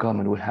 the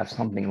government would have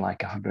something like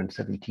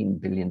 $117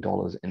 billion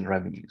in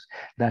revenues.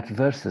 That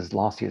versus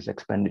last year's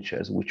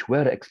expenditures, which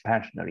were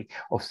expansionary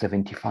of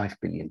 $75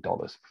 billion.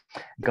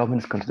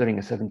 Government is considering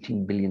a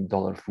 $17 billion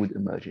food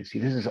emergency.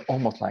 This is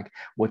almost like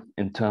what,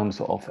 in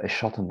terms of a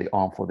shot in the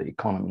arm for the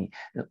economy,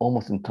 and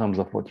almost in terms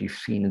of what you've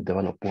seen in the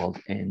developed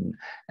world in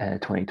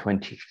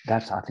 2020.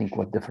 That's, I think,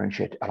 what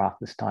differentiates Iraq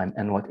this time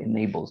and what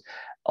enables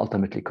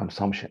ultimately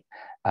consumption.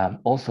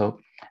 Also,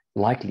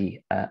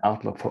 likely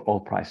outlook for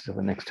oil prices over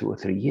the next 2 or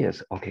 3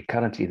 years. Okay,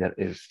 currently there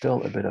is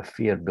still a bit of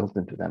fear built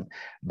into them,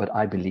 but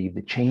I believe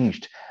the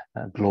changed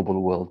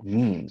global world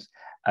means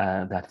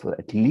that for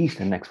at least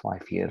the next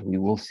 5 years, we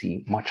will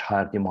see much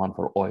higher demand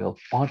for oil,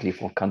 partly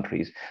for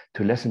countries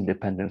to lessen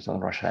dependence on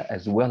Russia,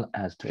 as well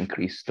as to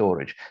increase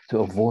storage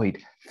to avoid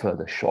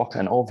further shocks.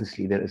 And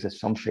obviously there is at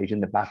some stage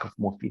in the back of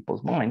most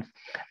people's minds,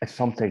 at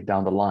some stage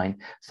down the line,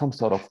 some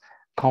sort of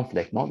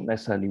conflict, not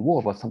necessarily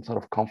war, but some sort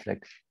of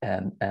conflict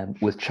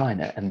with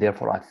China. And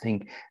therefore, I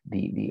think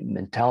the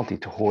mentality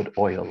to hoard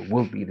oil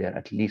will be there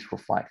at least for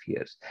 5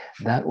 years.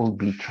 That will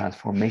be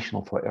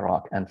transformational for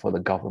Iraq and for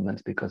the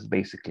government, because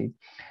basically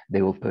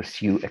they will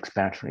pursue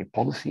expansionary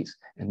policies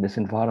in this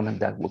environment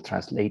that will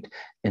translate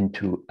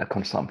into a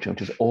consumption,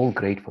 which is all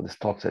great for the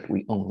stocks that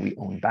we own. We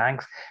own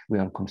banks, we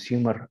own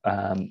consumer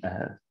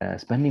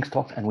spending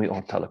stocks, and we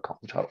own telecom,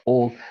 which are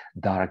all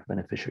direct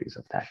beneficiaries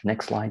of that.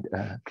 Next slide,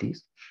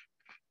 please.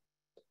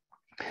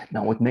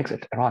 Now, what makes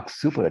Iraq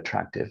super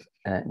attractive,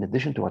 in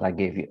addition to what I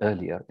gave you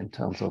earlier in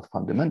terms of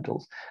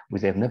fundamentals,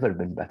 which have never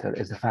been better,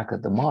 is the fact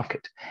that the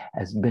market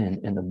has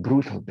been in a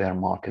brutal bear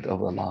market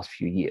over the last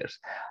few years.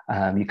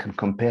 You can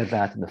compare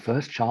that in the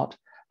first chart,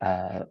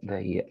 on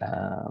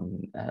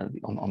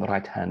the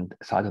right-hand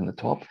side on the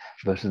top,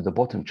 versus the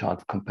bottom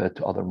chart compared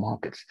to other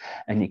markets.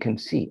 And you can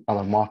see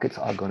other markets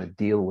are going to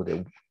deal with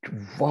a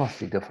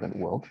vastly different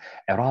world.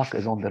 Iraq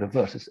is on the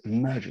reverse. It's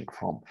emerging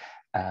from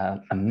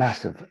a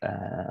massive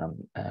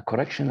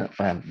correction,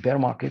 bear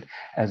market,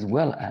 as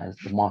well as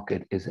the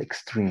market is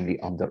extremely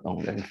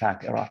under-owned. And in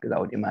fact, Iraq, I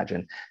would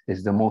imagine,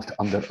 is the most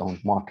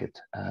under-owned market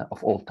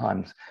of all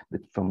times,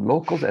 from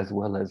locals as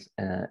well as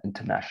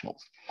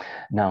internationals.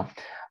 Now,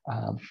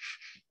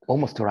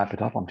 almost to wrap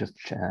it up, I'm just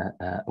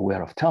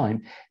aware of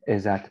time,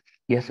 is that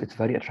yes, it's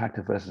very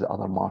attractive versus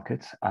other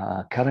markets.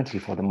 Currently,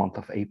 for the month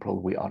of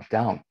April, we are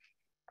down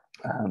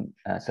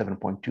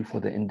 7.2 for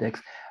the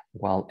index,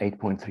 while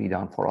 8.3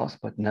 down for us.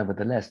 But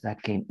nevertheless,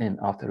 that came in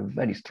after a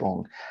very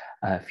strong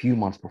few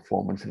months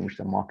performance in which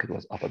the market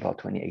was up about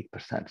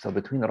 28%. So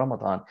between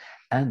Ramadan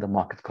and the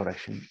market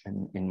correction,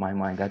 in my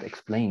mind, that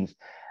explains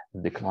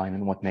decline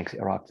and what makes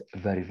Iraq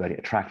very, very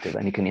attractive.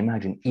 And you can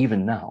imagine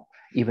even now,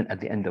 even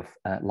at the end of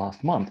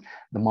last month,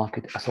 the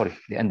market,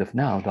 the end of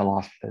now, the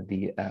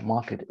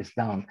market is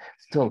down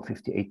still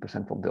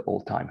 58% from the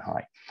all-time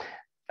high.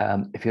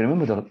 If you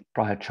remember the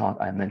prior chart,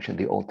 I mentioned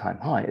the all-time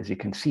high. As you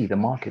can see, the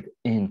market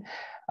in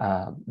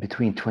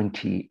between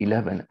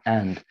 2011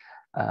 and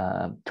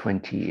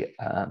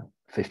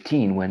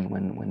 2015,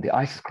 when the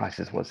ISIS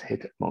crisis was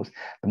hit at most,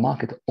 the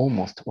market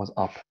almost was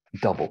up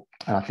double.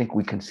 And I think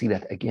we can see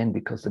that again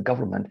because the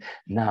government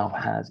now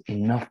has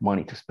enough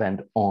money to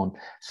spend on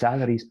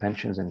salaries,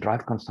 pensions, and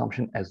drive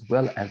consumption, as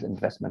well as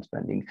investment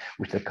spending,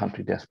 which the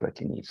country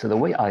desperately needs. So the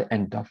way I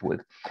end up with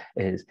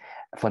is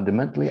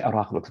fundamentally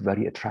Iraq looks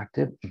very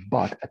attractive,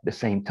 but at the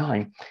same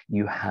time,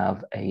 you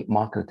have a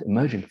market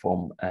emerging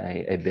from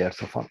a bear.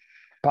 So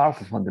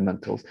powerful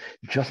fundamentals,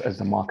 just as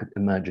the market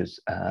emerges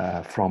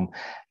from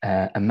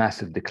a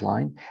massive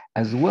decline,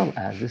 as well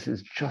as this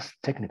is just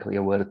technically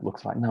what it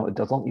looks like now. It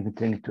doesn't even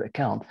take into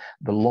account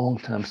the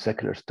long-term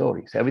secular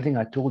story. So everything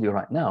I told you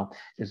right now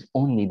is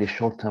only the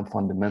short-term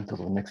fundamentals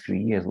of the next few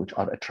years, which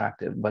are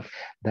attractive, but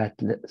that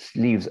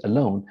leaves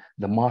alone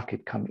the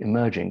market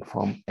emerging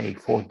from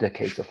 4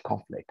 decades of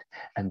conflict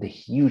and the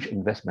huge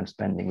investment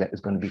spending that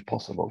is going to be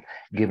possible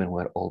given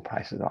where oil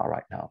prices are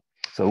right now.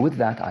 So with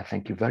that, I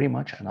thank you very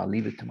much, and I'll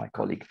leave it to my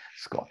colleague,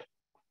 Scott.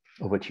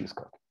 Over to you,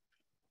 Scott.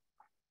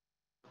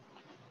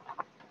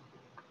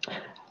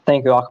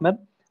 Thank you, Ahmed.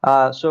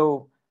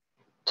 So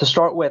to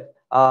start with,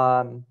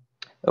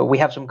 we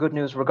have some good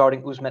news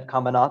regarding Uzmet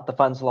Combinat, the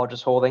fund's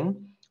largest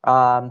holding.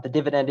 The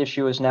dividend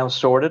issue is now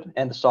sorted,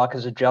 and the stock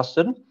is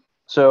adjusted.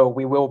 So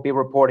we will be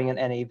reporting an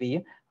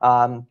NAV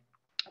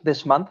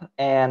this month,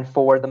 and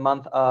for the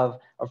months of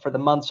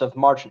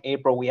March and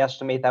April, we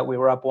estimate that we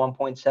were up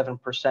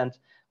 1.7%,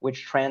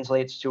 which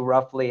translates to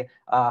roughly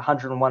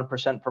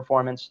 101%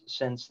 performance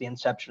since the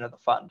inception of the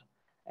fund.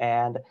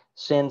 And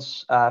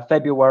since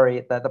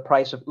February, the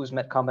price of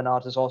Uzmet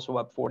Combinat is also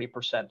up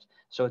 40%.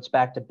 So it's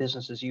back to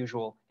business as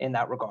usual in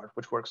that regard,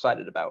 which we're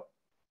excited about.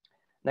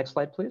 Next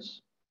slide, please.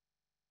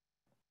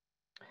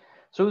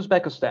 So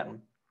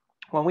Uzbekistan.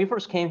 When we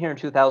first came here in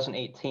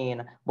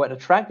 2018, what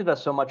attracted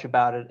us so much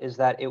about it is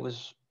that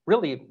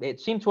it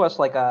seemed to us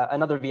like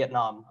another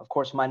Vietnam, of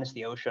course, minus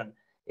the ocean.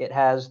 It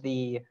has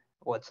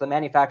it's the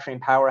manufacturing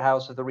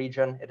powerhouse of the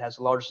region. It has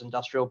the largest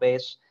industrial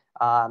base.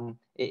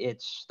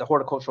 It's the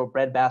horticultural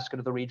breadbasket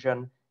of the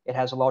region. It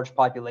has a large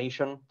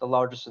population, the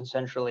largest in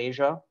Central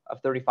Asia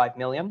of 35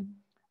 million.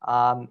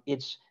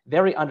 It's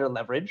very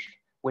underleveraged,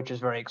 which is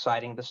very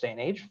exciting this day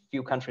and age.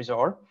 Few countries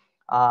are,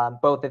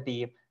 both at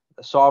the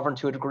sovereign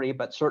to a degree,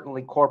 but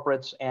certainly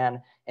corporates and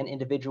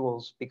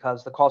individuals,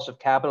 because the cost of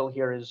capital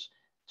here is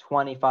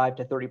 25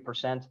 to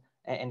 30%.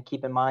 And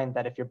keep in mind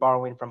that if you're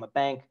borrowing from a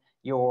bank,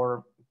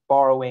 you're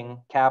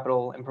borrowing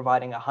capital and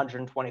providing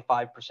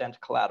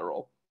 125%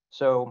 collateral.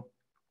 So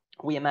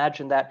we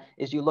imagine that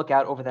as you look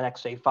out over the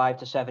next, say, 5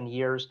 to 7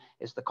 years,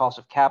 as the cost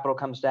of capital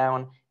comes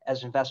down,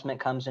 as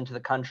investment comes into the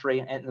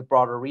country and the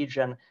broader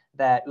region,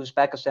 that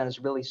Uzbekistan is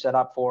really set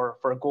up for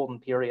a golden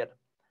period.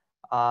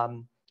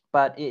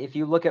 But if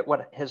you look at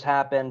what has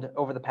happened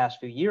over the past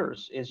few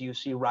years, is you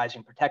see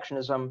rising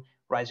protectionism,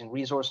 rising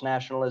resource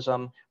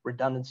nationalism,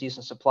 redundancies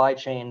in supply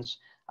chains,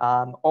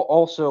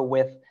 also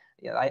with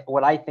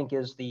what I think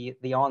is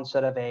the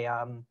onset of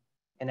an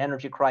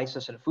energy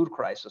crisis and a food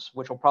crisis,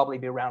 which will probably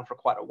be around for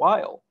quite a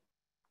while.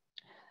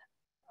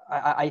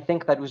 I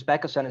think that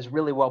Uzbekistan is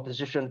really well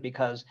positioned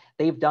because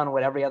they've done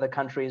what every other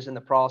country is in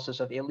the process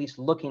of at least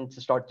looking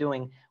to start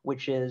doing,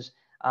 which is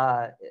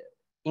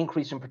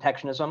increasing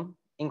protectionism,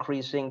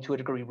 increasing to a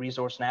degree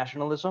resource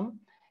nationalism.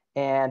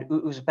 And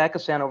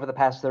Uzbekistan over the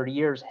past 30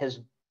 years as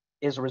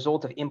a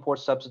result of import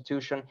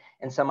substitution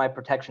and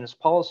semi-protectionist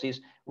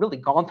policies, really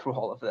gone through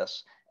all of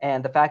this.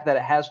 And the fact that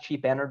it has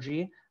cheap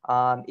energy,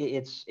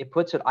 it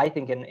puts it, I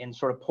think, in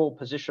sort of pole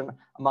position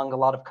among a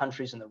lot of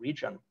countries in the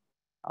region.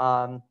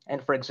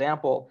 And for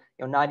example,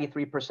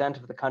 93%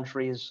 of the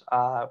country's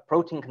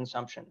protein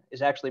consumption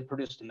is actually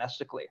produced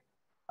domestically.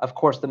 Of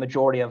course, the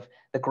majority of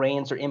the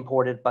grains are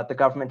imported, but the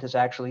government is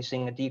actually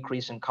seeing a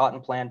decrease in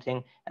cotton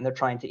planting, and they're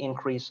trying to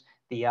increase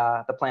the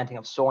planting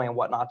of soy and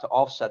whatnot to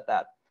offset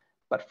that.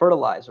 But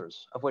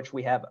fertilizers, of which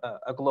we have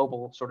a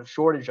global sort of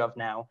shortage of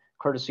now,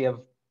 courtesy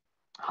of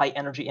high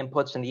energy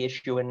inputs and the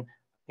issue in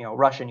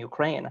Russia and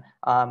Ukraine,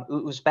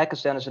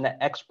 Uzbekistan is an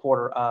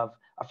exporter of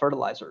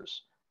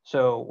fertilizers.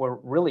 So we're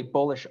really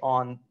bullish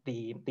on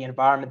the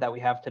environment that we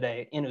have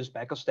today in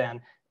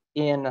Uzbekistan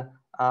in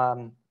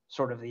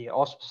sort of the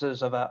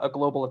auspices of a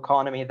global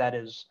economy that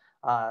is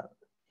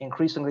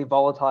increasingly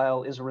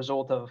volatile as a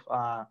result of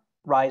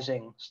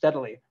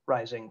steadily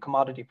rising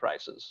commodity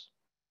prices.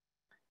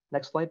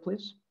 Next slide,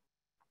 please.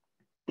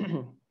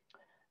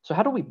 So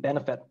how do we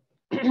benefit?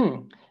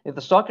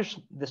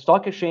 The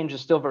stock exchange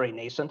is still very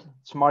nascent.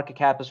 Its market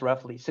cap is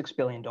roughly $6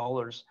 billion.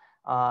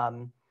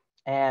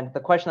 And the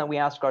question that we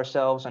ask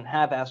ourselves and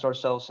have asked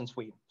ourselves since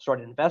we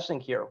started investing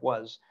here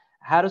was,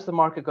 how does the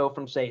market go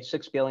from, say,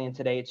 6 billion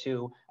today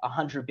to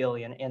 100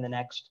 billion in the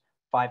next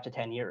 5 to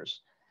 10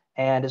 years?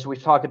 And as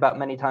we've talked about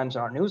many times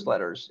in our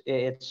newsletters,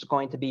 it's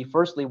going to be,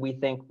 firstly, we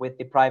think, with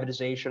the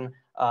privatization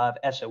of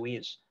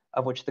SOEs,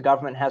 of which the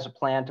government has a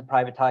plan to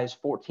privatize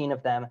 14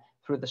 of them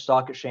through the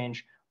stock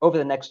exchange over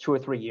the next 2 or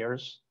 3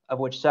 years, of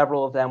which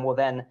several of them will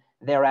then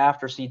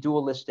thereafter see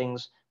dual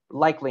listings,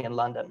 likely in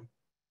London.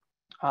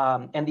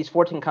 And these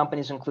 14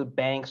 companies include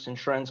banks,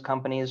 insurance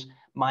companies,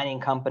 mining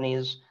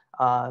companies,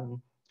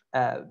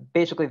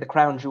 basically the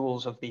crown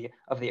jewels of the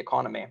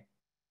economy.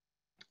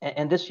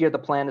 And this year, the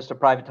plan is to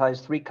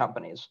privatize 3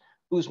 companies: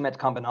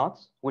 Oostmetcombinaat,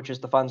 which is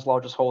the fund's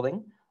largest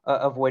holding,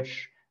 of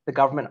which the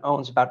government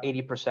owns about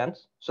 80%.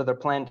 So they're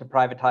planning to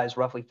privatize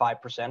roughly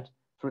 5%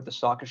 through the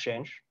stock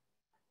exchange.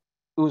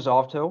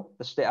 UzAuto,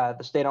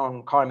 the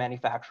state-owned car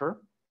manufacturer,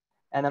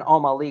 and then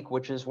Al Malik,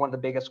 which is one of the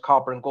biggest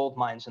copper and gold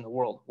mines in the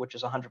world, which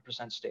is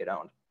 100%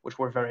 state-owned, which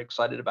we're very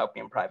excited about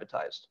being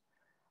privatized.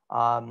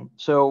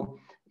 So,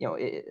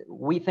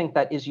 we think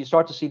that as you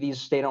start to see these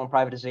state-owned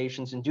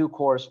privatizations, in due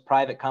course,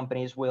 private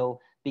companies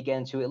will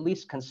begin to at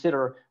least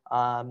consider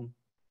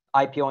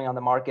IPOing on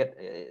the market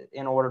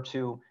in order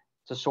to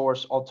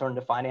source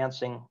alternative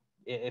financing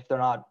if they're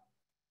not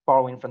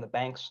borrowing from the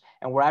banks.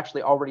 And we're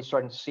actually already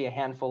starting to see a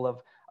handful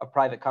of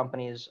private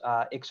companies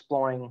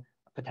exploring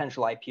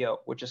potential IPO,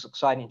 which is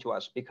exciting to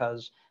us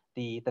because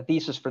the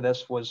thesis for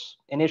this was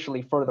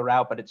initially further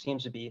out, but it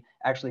seems to be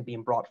actually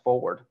being brought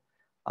forward.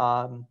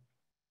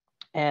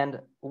 And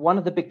one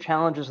of the big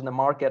challenges in the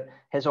market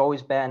has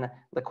always been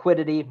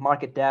liquidity,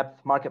 market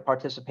depth, market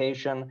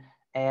participation.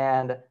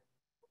 And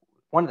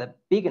one of the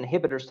big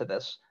inhibitors to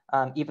this,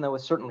 even though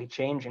it's certainly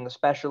changing,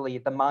 especially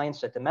the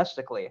mindset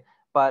domestically,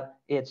 but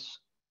it's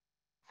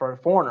for a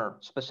foreigner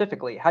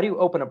specifically, how do you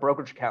open a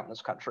brokerage account in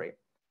this country?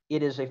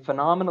 It is a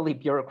phenomenally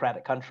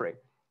bureaucratic country.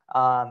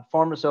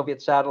 Former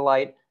Soviet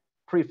satellite,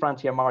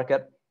 pre-frontier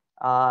market,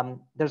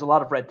 there's a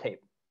lot of red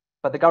tape.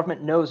 But the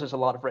government knows there's a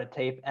lot of red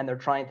tape, and they're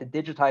trying to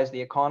digitize the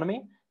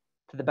economy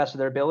to the best of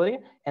their ability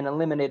and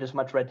eliminate as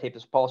much red tape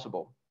as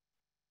possible.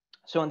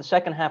 So in the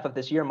second half of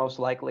this year, most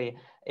likely,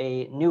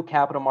 a new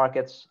capital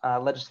markets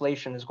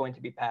legislation is going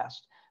to be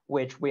passed,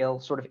 which will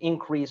sort of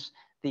increase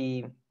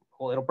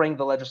it'll bring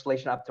the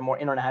legislation up to more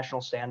international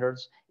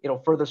standards.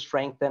 It'll further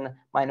strengthen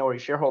minority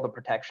shareholder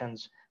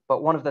protections.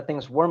 But one of the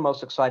things we're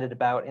most excited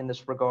about in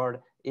this regard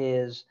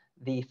is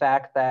the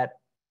fact that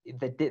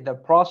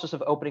the process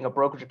of opening a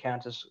brokerage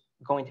account is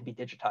going to be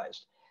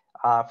digitized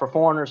for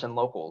foreigners and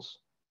locals.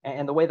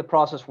 And the way the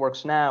process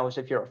works now is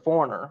if you're a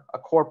foreigner, a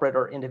corporate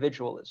or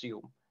individual, is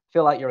you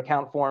fill out your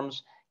account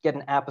forms, get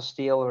an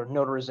apostille or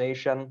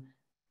notarization,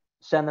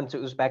 send them to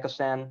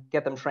Uzbekistan,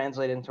 get them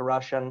translated into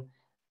Russian.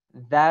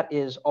 That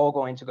is all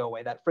going to go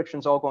away. That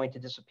friction's all going to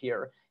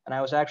disappear. And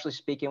I was actually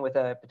speaking with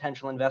a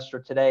potential investor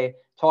today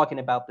talking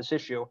about this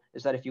issue,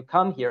 is that if you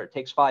come here, it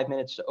takes 5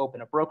 minutes to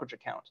open a brokerage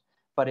account.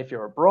 But if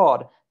you're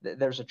abroad,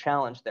 there's a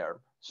challenge there.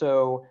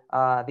 So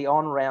the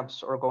on-ramp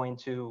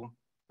to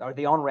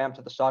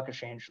the stock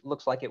exchange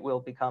looks like it will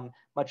become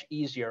much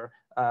easier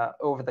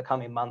over the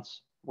coming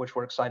months, which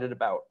we're excited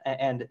about.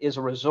 And as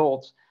a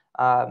result,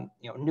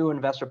 new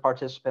investor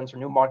participants or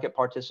new market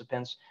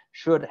participants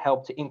should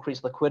help to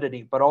increase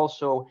liquidity, but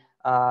also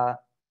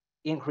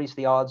increase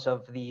the odds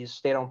of these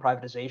state-owned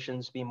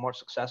privatizations being more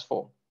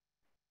successful.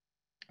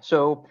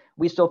 So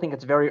we still think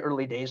it's very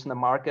early days in the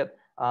market,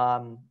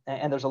 and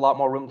there's a lot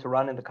more room to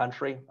run in the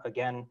country.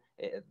 Again,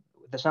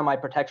 the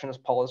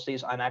semi-protectionist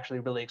policies I'm actually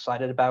really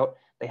excited about.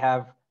 They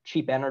have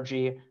cheap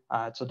energy.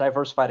 It's a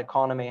diversified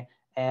economy.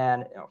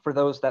 And for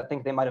those that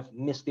think they might have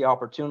missed the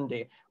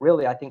opportunity,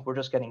 really, I think we're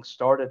just getting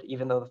started,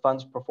 even though the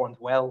funds performed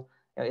well.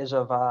 As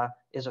of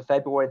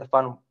February, the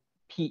fund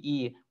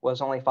PE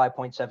was only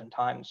 5.7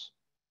 times.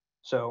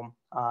 So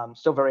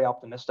still very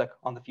optimistic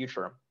on the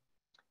future.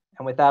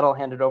 And with that, I'll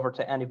hand it over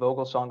to Andy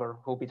Vogelsanger,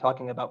 who will be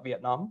talking about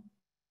Vietnam.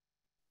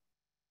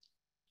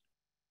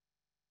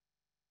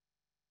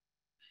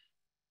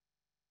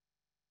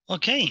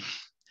 Okay.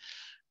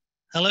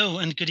 Hello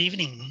and good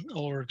evening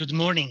or good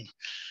morning.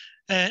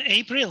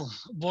 April,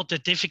 what a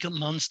difficult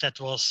month that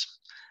was.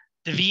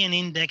 The VN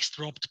index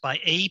dropped by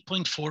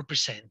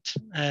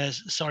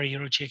 8.4%. Sorry,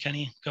 Ruchi, can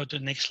you go to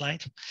the next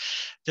slide?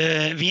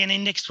 The VN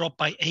index dropped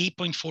by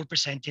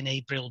 8.4% in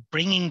April,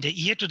 bringing the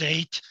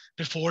year-to-date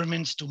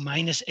performance to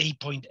minus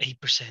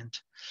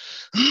 8.8%.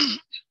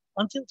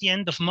 Until the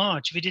end of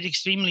March, we did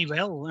extremely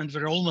well and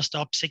we're almost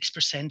up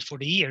 6% for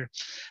the year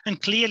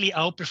and clearly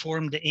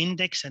outperformed the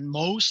index and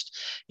most,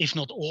 if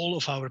not all,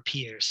 of our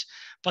peers.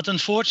 But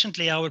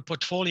unfortunately, our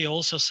portfolio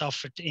also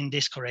suffered in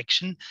this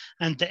correction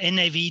and the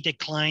NAV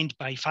declined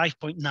by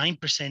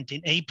 5.9%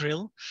 in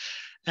April,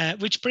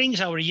 which brings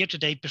our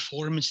year-to-date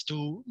performance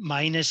to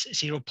minus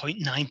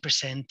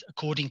 0.9%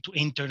 according to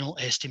internal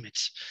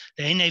estimates.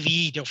 The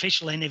NAV, the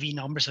official NAV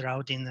numbers are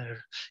out in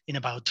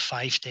about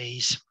 5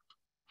 days.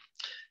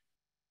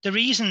 The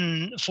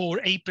reason for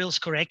April's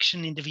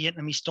correction in the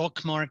Vietnamese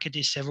stock market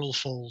is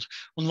several-fold.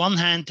 On one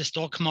hand, the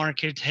stock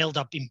market held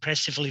up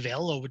impressively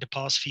well over the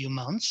past few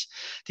months,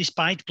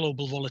 despite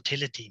global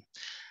volatility.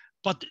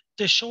 But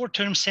the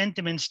short-term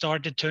sentiment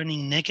started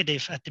turning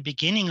negative at the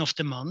beginning of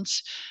the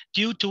months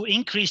due to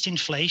increased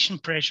inflation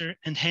pressure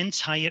and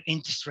hence higher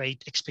interest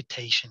rate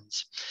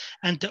expectations.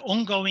 And the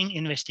ongoing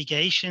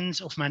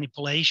investigations of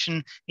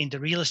manipulation in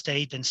the real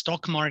estate and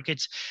stock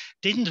markets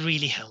didn't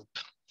really help.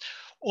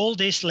 All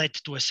this led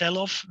to a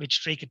sell-off,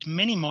 which triggered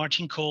many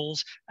margin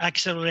calls,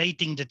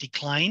 accelerating the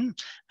decline,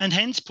 and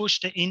hence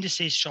pushed the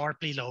indices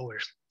sharply lower.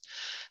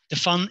 The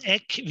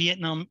FANEC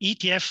Vietnam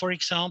ETF, for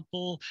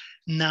example,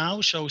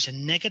 now shows a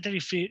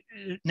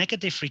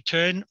negative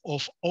return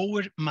of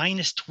over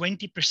minus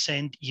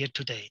 20% year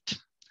to date.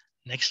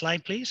 Next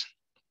slide, please.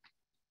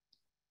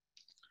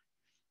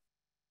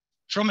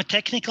 From a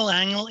technical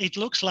angle, it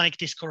looks like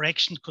this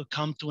correction could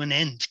come to an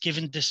end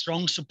given the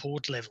strong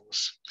support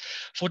levels.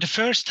 For the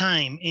first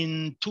time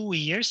in 2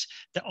 years,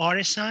 the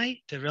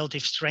RSI, the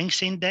Relative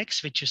Strength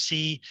Index, which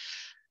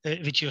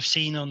you have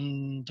seen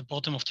on the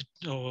bottom of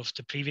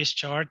the previous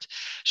chart,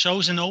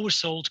 shows an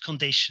oversold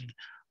condition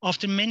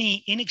after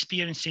many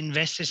inexperienced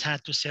investors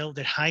had to sell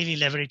their highly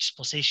leveraged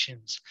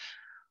positions.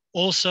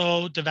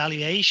 Also, the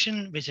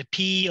valuation with a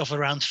P of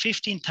around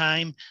 15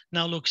 times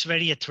now looks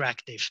very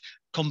attractive,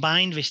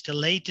 combined with the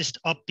latest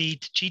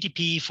upbeat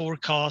GDP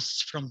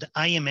forecasts from the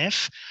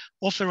IMF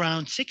of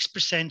around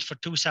 6% for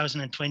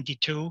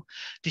 2022,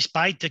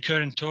 despite the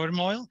current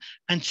turmoil,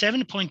 and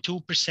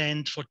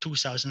 7.2% for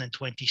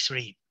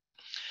 2023.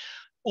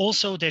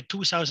 Also, their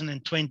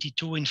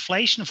 2022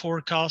 inflation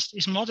forecast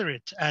is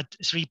moderate at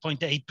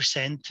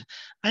 3.8%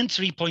 and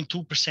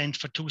 3.2%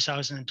 for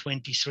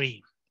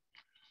 2023.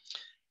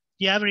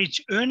 The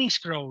average earnings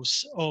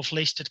growth of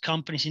listed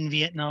companies in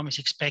Vietnam is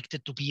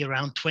expected to be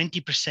around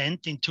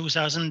 20% in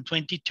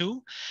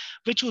 2022,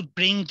 which would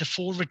bring the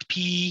forward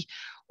P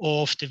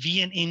of the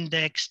VN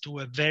index to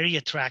a very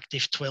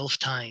attractive 12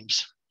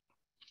 times.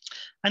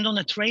 And on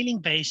a trailing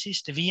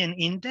basis, the VN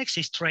index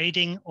is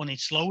trading on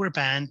its lower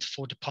band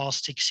for the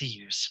past 6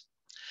 years.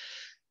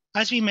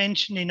 As we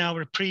mentioned in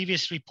our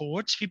previous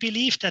reports, we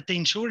believe that the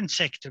insurance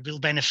sector will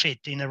benefit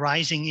in a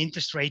rising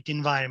interest rate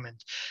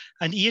environment.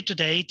 And year to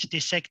date,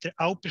 this sector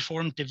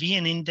outperformed the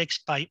VN index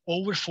by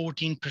over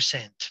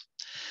 14%.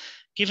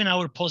 Given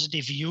our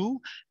positive view,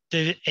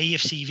 the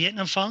AFC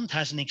Vietnam Fund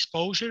has an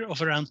exposure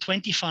of around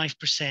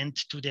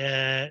 25% to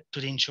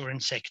the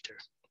insurance sector.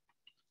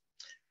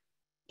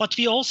 But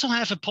we also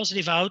have a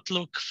positive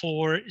outlook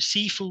for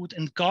seafood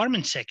and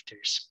garment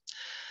sectors.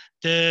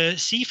 The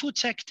seafood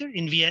sector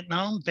in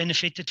Vietnam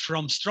benefited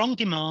from strong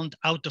demand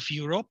out of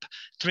Europe,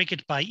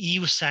 triggered by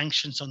EU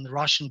sanctions on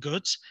Russian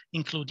goods,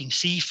 including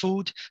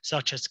seafood,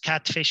 such as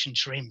catfish and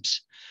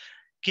shrimps.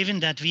 Given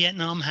that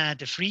Vietnam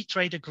had a free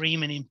trade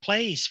agreement in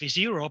place with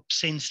Europe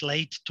since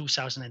late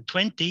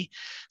 2020,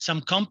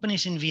 some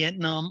companies in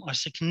Vietnam are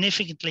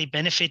significantly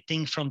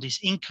benefiting from this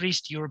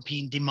increased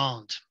European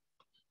demand.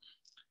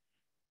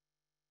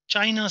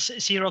 China's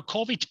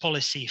zero-COVID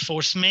policy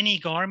forced many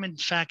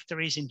garment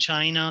factories in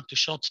China to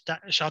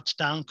shut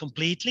down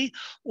completely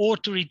or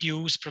to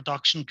reduce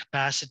production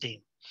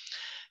capacity.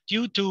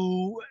 Due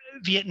to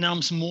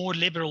Vietnam's more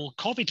liberal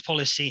COVID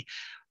policy,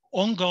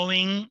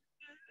 opening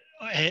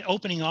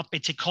up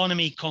its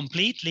economy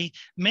completely,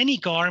 many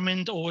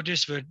garment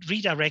orders were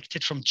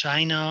redirected from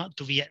China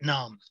to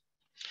Vietnam.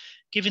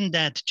 Given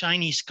that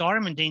Chinese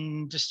garment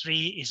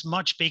industry is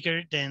much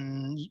bigger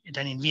than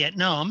in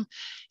Vietnam,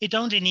 it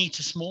only needs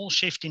a small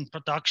shift in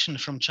production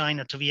from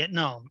China to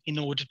Vietnam in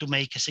order to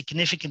make a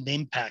significant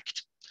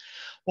impact.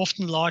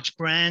 Often large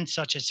brands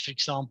such as, for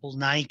example,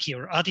 Nike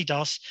or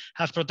Adidas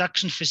have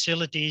production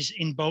facilities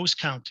in both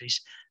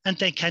countries, and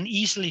they can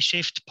easily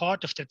shift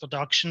part of their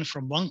production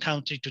from one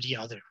country to the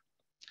other.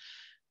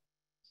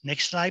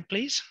 Next slide,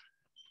 please.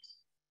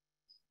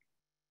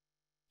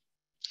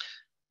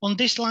 On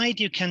this slide,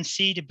 you can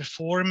see the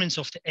performance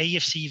of the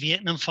AFC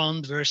Vietnam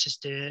Fund versus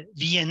the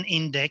VN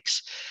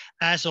Index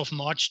as of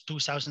March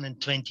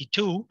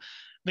 2022,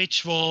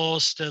 which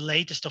was the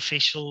latest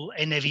official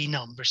NAV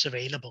numbers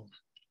available.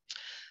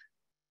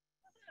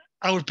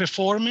 Our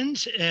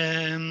performance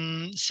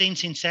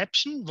since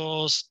inception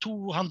was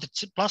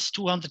plus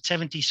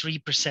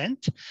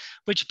 273%,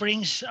 which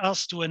brings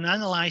us to an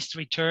analyzed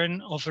return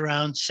of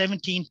around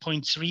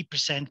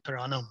 17.3% per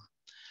annum.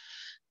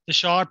 The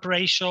Sharpe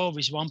ratio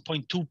with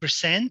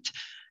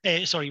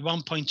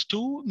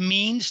 1.2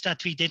 means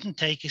that we didn't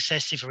take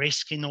excessive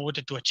risk in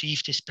order to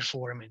achieve this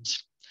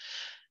performance.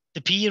 The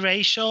P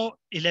ratio,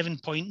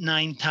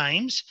 11.9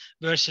 times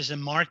versus a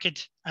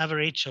market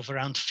average of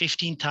around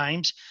 15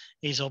 times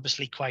is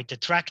obviously quite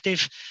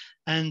attractive.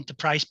 And the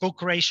price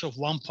book ratio of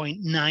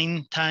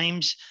 1.9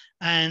 times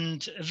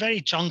and a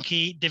very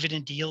chunky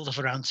dividend yield of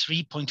around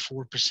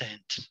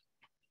 3.4%.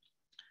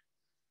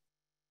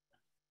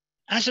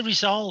 As a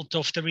result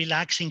of the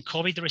relaxing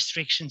COVID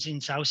restrictions in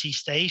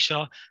Southeast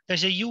Asia,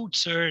 there's a huge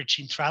surge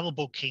in travel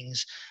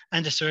bookings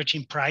and a surge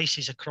in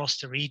prices across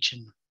the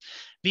region.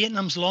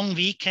 Vietnam's long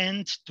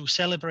weekend to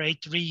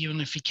celebrate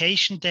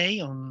Reunification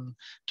Day on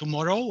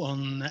tomorrow,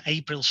 on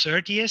April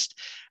 30th,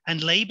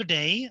 and Labor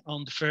Day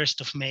on the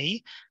 1st of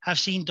May have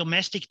seen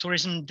domestic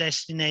tourism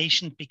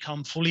destinations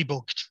become fully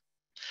booked.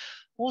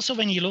 Also,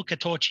 when you look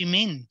at Ho Chi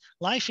Minh,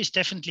 life is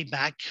definitely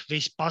back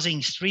with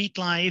buzzing street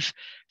life.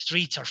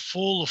 Streets are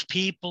full of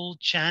people,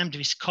 jammed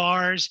with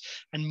cars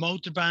and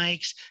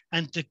motorbikes,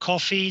 and the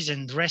coffees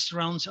and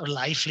restaurants are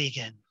lively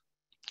again.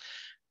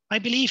 I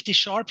believe the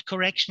sharp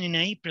correction in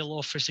April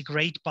offers a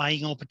great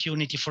buying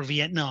opportunity for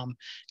Vietnam,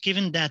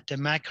 given that the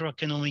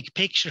macroeconomic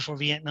picture for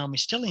Vietnam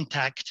is still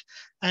intact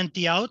and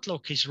the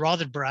outlook is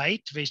rather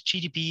bright, with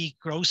GDP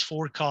growth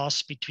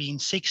forecasts between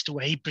 6 to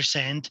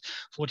 8%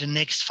 for the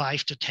next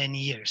 5 to 10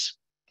 years.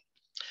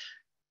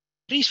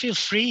 Please feel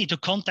free to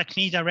contact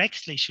me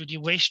directly should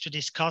you wish to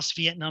discuss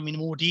Vietnam in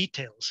more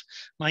details.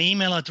 My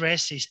email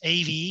address is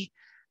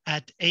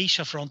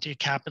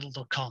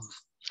av@asiafrontiercapital.com.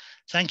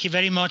 Thank you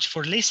very much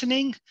for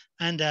listening,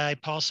 and I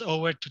pass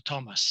over to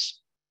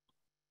Thomas.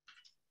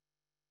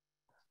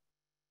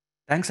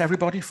 Thanks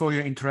everybody for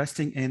your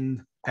interesting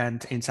and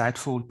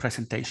insightful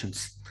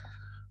presentations.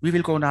 We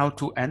will go now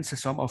to answer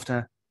some of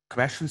the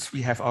questions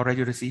we have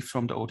already received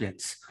from the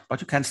audience,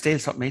 but you can still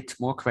submit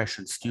more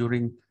questions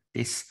during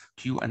this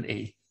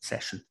Q&A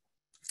session.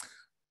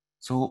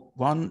 So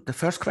the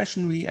first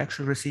question we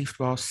actually received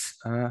was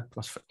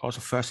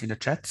also first in the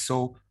chat.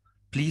 So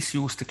please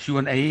use the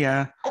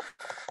Q&A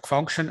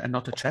function and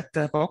not the chat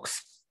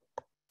box.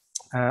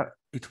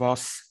 It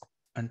was,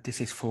 and this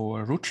is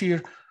for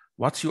Ruchir,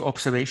 what's your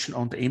observation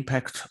on the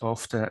impact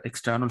of the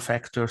external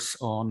factors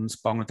on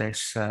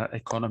Bangladesh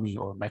economy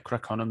or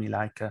macroeconomy,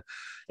 like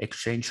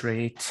exchange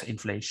rate,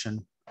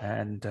 inflation,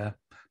 and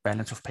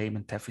balance of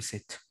payment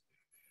deficit?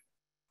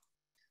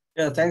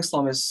 Yeah, thanks,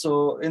 Thomas.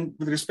 So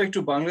with respect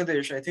to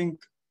Bangladesh, I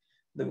think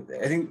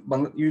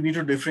you need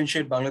to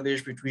differentiate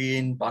Bangladesh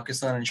between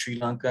Pakistan and Sri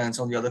Lanka and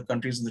some of the other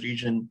countries in the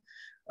region.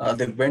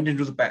 They went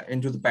into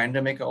the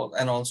pandemic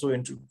and also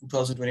into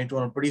 2022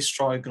 on a pretty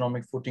strong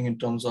economic footing in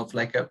terms of,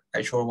 like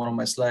I showed one of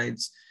my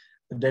slides,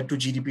 the debt to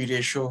GDP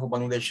ratio for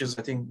Bangladesh is,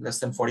 I think, less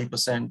than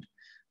 40%.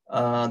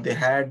 They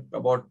had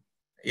about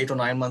 8 or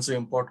 9 months of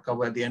import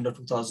cover at the end of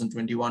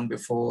 2021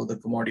 before the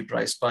commodity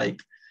price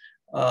spiked.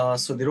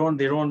 So they were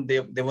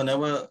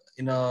never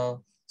in a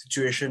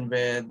situation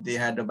where they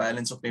had a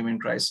balance of payment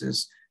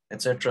crisis,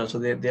 etc. So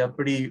they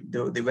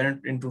went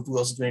into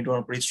 2022 on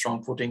a pretty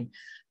strong footing.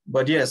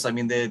 But yes, I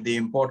mean, they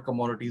import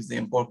commodities, they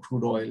import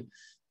crude oil.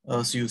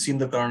 So you've seen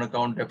the current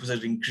account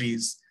deficit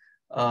increase.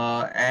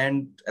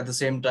 And at the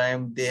same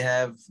time, they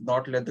have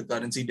not let the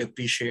currency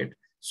depreciate.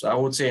 So I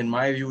would say, in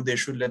my view, they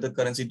should let the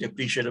currency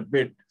depreciate a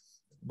bit.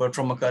 But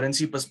from a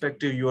currency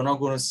perspective, you're not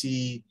going to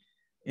see,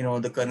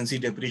 the currency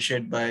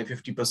depreciate by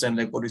 50%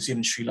 like what you see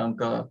in Sri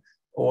Lanka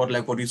or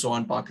like what you saw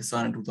in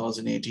Pakistan in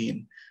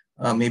 2018.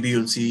 Maybe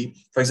you'll see,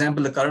 for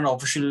example, the current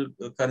official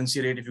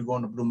currency rate, if you go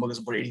on to Bloomberg, is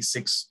about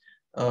 86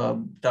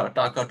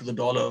 taka to the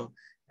dollar.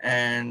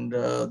 And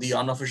the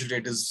unofficial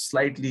rate is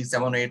slightly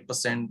 7 or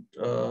 8%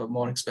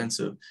 more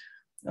expensive.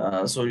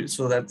 So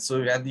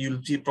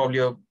you'll see probably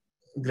a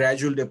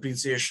gradual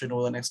depreciation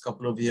over the next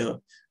couple of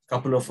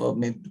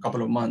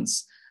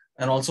months.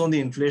 And also on the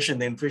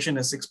inflation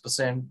is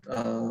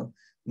 6%,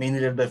 mainly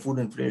led by food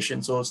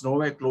inflation. So it's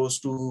nowhere close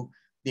to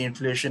the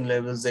inflation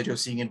levels that you're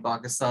seeing in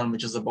Pakistan,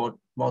 which is about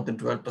more than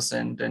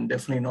 12%, and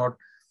definitely not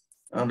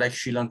like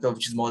Sri Lanka,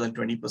 which is more than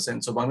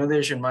 20%. So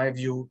Bangladesh, in my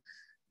view,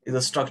 is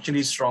a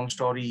structurally strong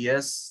story.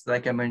 Yes,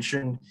 like I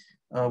mentioned,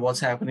 what's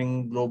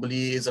happening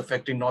globally is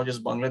affecting not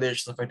just Bangladesh,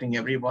 it's affecting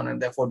everyone,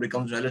 and therefore it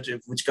becomes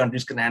relative which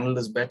countries can handle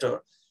this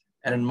better.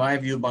 And in my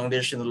view,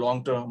 Bangladesh in the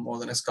long term, or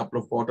the next couple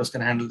of quarters,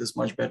 can handle this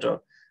much better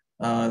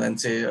than,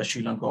 say,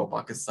 Sri Lanka or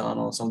Pakistan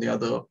or some of the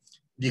other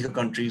weaker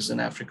countries in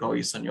Africa or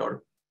Eastern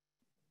Europe.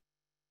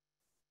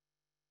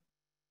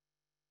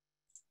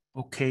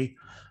 Okay,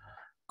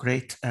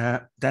 great.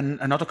 Then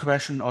another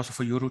question also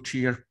for you,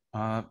 Ruchir.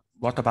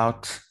 What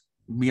about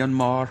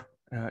Myanmar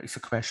is a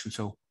question.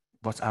 So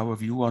what's our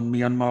view on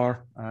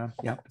Myanmar?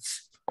 Yeah,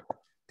 it's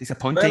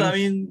disappointing. Well,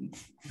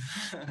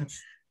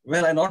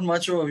 I mean, not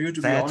much of a view,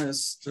 to be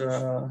honest.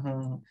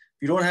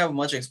 We don't have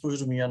much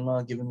exposure to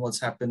Myanmar, given what's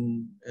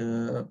happened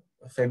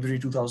February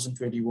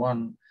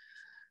 2021.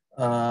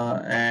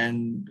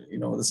 And,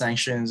 the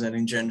sanctions, and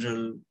in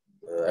general,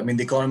 I mean,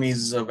 the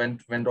economies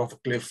went off a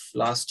cliff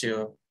last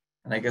year,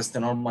 and I guess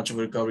they're not much of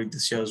a recovery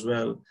this year as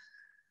well.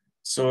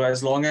 So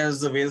as long as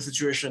the way the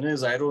situation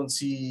is, I don't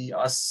see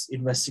us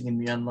investing in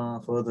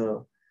Myanmar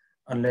further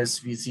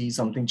unless we see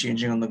something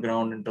changing on the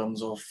ground in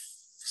terms of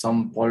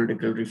some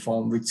political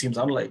reform, which seems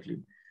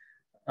unlikely.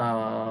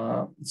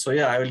 So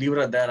yeah, I will leave it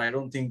at that. I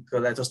don't think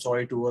that's a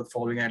story worth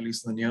following, at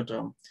least in the near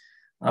term.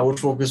 I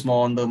would focus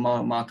more on the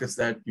markets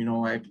that,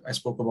 I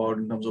spoke about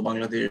in terms of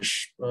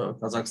Bangladesh,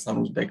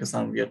 Kazakhstan,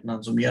 Uzbekistan,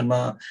 Vietnam. So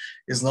Myanmar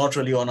is not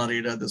really on our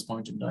radar at this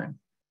point in time.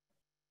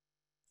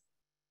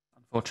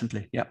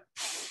 Unfortunately, yeah.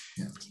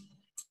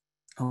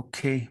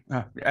 Okay,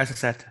 as I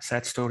said,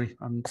 sad story,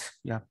 and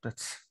yeah,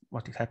 that's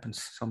what it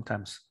happens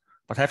sometimes.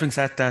 But having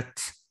said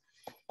that,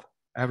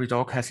 every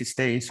dog has its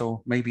day,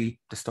 so maybe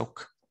the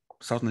stock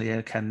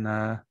suddenly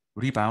can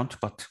rebound,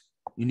 but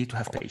you need to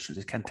have patience.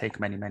 It can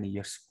take many, many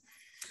years.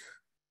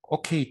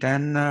 Okay,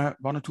 then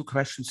one or two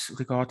questions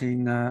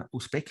regarding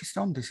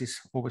Uzbekistan. This is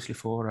obviously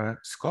for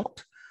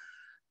Scott.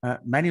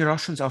 Many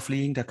Russians are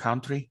fleeing their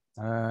country,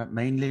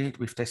 mainly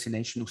with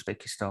destination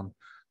Uzbekistan.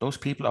 Those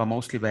people are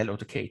mostly well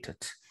educated.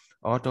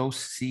 Are those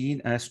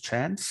seen as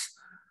chance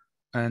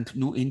and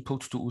new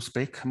input to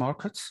Uzbek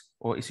markets,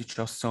 or is it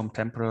just some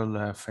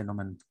temporal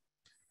phenomenon?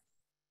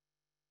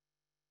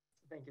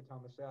 Thank you,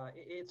 Thomas.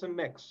 It's a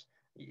mix.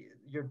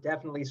 You're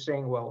definitely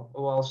saying well.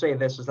 I'll say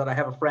this is that I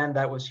have a friend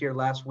that was here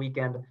last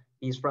weekend.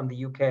 He's from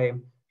the UK.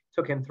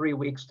 Took him 3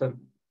 weeks to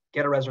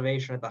get a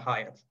reservation at the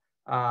Hyatt.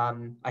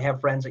 I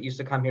have friends that used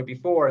to come here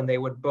before, and they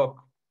would book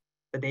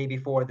the day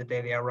before the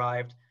day they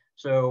arrived.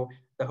 So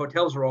the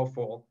hotels are all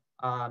full.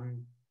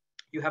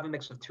 You have a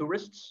mix of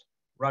tourists,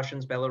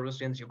 Russians,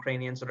 Belarusians,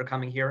 Ukrainians that are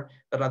coming here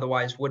that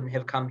otherwise wouldn't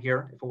have come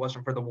here if it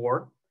wasn't for the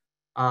war.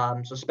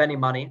 So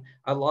spending money.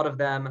 A lot of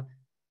them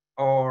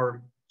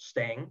are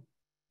staying.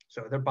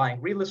 So they're buying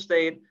real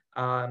estate.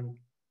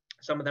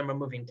 Some of them are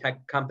moving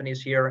tech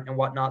companies here and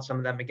whatnot. Some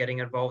of them are getting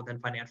involved in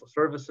financial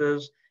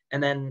services.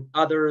 And then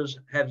others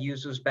have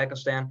used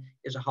Uzbekistan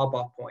as a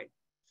hub-off point,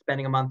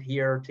 spending a month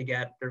here to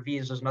get their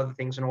visas and other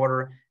things in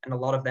order. And a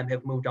lot of them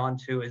have moved on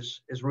to,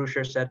 as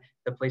Ruchir said,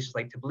 the places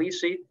like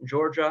Tbilisi,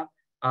 Georgia.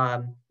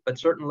 But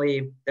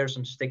certainly there's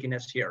some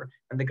stickiness here.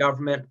 And the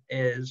government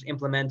is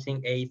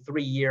implementing a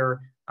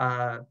 3-year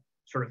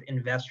sort of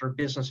investor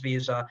business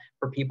visa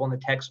for people in the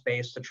tech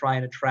space to try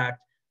and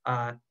attract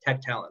tech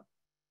talent.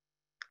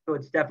 So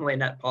it's definitely a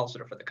net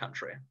positive for the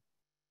country.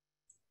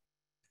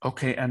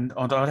 Okay, and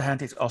on the other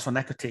hand, it's also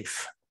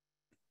negative.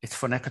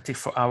 It's negative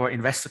for our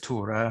investor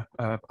tour,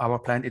 our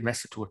planned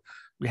investor tour.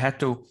 We had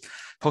to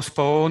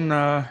postpone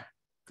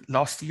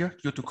last year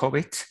due to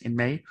COVID in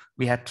May.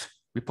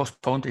 We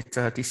postponed it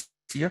this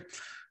year,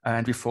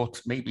 and we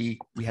thought maybe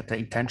we had the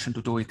intention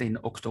to do it in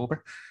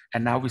October.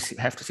 And now we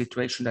have the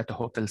situation that the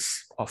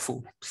hotels are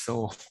full.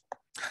 So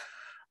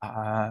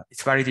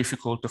it's very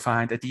difficult to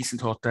find a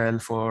decent hotel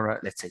for,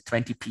 let's say,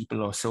 20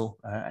 people or so.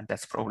 And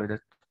that's probably the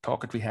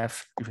target we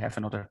have if we have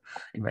another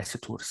investor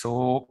tour.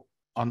 So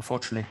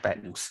unfortunately,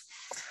 bad news.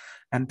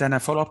 And then a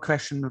follow-up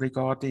question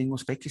regarding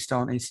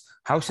Uzbekistan is,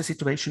 how's the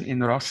situation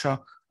in Russia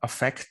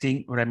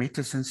affecting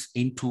remittances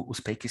into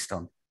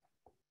Uzbekistan?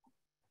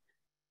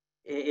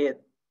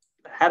 It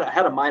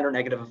had a minor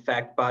negative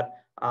effect, but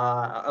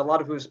a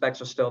lot of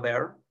Uzbeks are still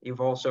there.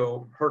 You've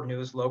also heard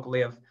news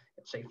locally of,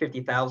 say,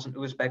 50,000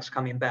 Uzbeks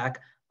coming back.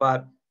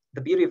 But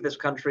the beauty of this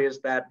country is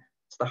that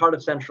it's the heart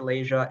of Central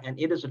Asia, and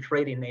it is a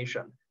trading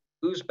nation.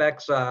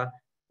 Uzbeks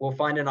will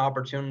find an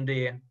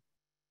opportunity,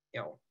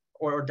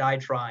 or die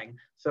trying.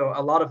 So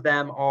a lot of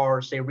them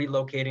are, say,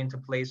 relocating to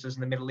places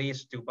in the Middle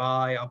East,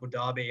 Dubai, Abu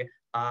Dhabi,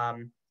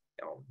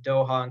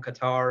 Doha, and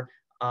Qatar.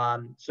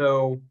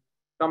 So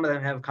some of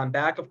them have come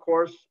back, of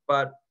course,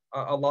 but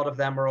a lot of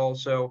them are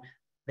also,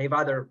 they've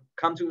either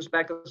come to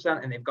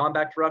Uzbekistan and they've gone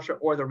back to Russia,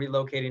 or they're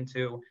relocating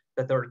to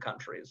the third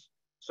countries.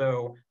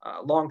 So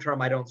long term,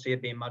 I don't see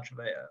it being much of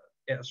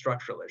a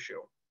structural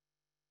issue.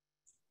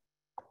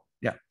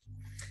 Yeah.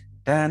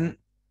 Then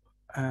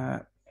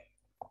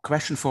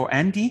question for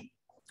Andy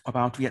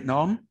about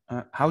Vietnam.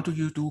 How do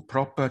you do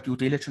proper due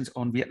diligence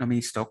on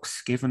Vietnamese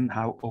stocks, given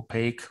how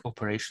opaque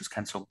operations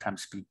can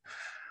sometimes be?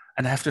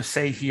 And I have to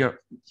say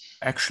here,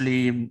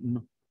 actually,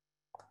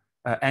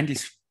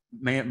 Andy's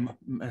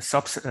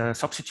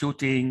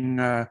substituting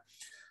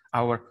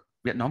our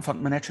Vietnam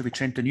fund manager,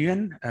 Vicente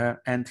Nguyen,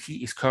 and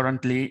he is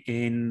currently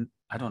in,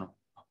 I don't know,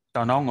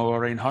 Da Nang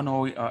or in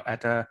Hanoi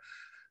at a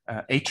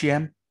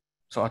AGM,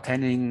 so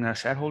attending a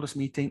shareholders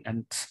meeting,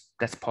 and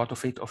that's part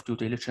of it, of due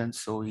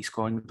diligence. So he's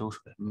going to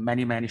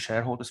many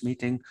shareholders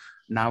meeting.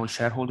 Now is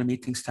shareholder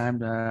meetings time,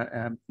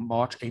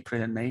 March,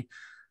 April, and May.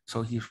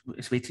 So he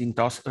is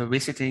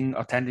visiting,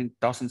 attending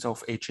dozens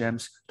of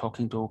AGMs,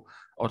 talking to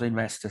other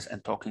investors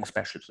and talking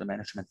especially to the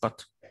management.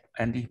 But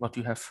Andy, what do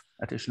you have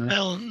additionally?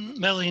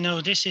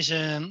 Well, this is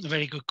a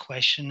very good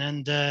question,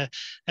 and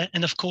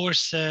of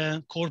course,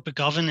 corporate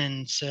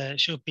governance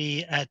should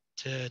be at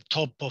the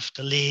top of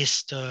the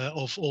list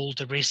of all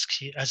the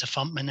risks as a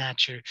fund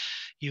manager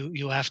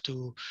you have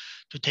to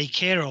take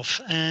care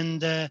of.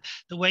 And the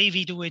way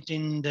we do it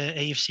in the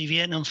AFC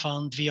Vietnam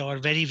Fund, we are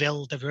very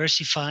well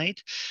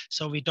diversified,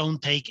 so we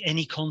don't take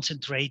any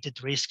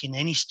concentrated risk in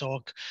any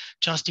stock,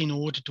 just in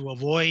order to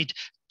avoid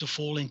to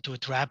fall into a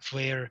trap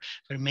where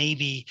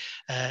maybe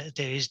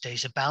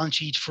there's a balance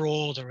sheet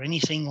fraud or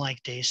anything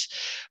like this.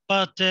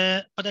 But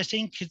I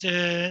think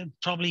the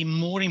probably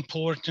more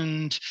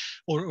important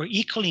or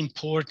equally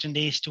important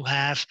is to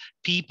have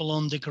people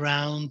on the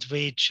ground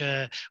which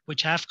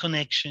have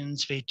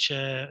connections, which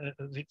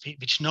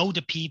know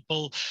the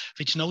people,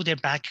 which know their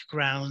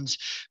backgrounds.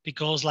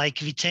 Because like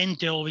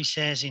Vicente always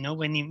says,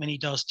 when he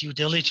does due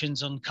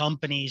diligence on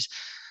companies,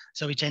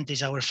 So Vicente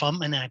is our fund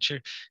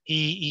manager.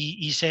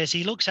 He says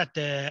he looks at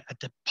the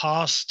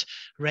past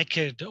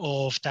record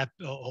of the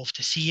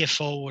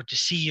CFO or the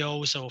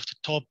CEOs of the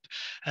top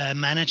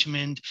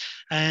management,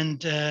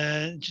 and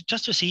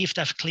just to see if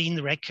they've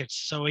clean records.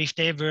 So if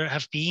they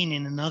have been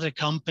in another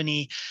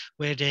company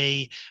where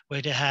they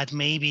had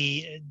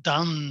maybe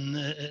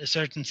done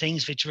certain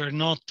things which were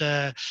not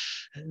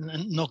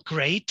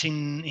great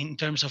in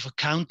terms of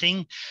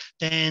accounting,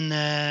 then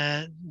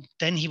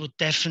he would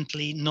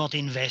definitely not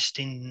invest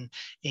in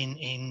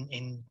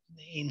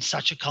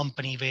such a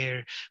company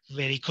where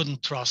he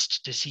couldn't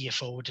trust the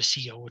CFO or the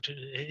CEO or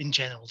in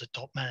general the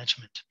top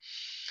management.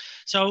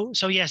 So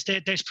yes,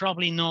 there's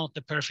probably not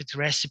the perfect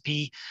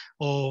recipe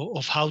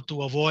of how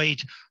to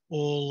avoid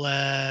all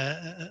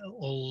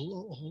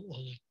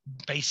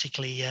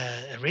basically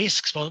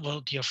risks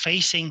what you're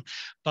facing,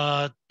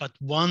 but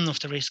one of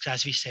the risks,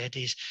 as we said,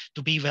 is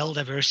to be well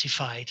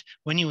diversified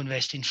when you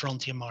invest in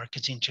frontier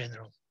markets in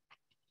general.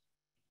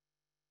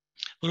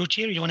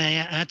 Ruchir, you want to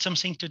add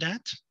something to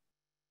that?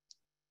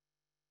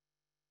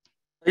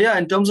 Yeah,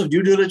 in terms of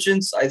due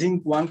diligence, I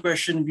think one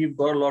question we've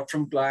got a lot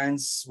from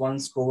clients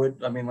once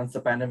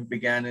the pandemic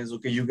began is,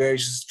 okay, you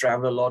guys just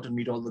travel a lot and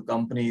meet all the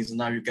companies, and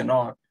now you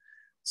cannot.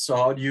 So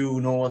how do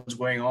you know what's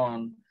going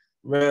on?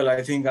 Well,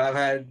 I think I've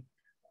had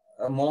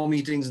more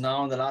meetings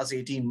now in the last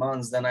 18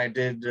 months than I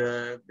did,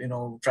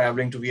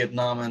 traveling to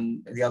Vietnam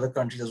and the other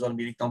countries as well,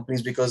 meeting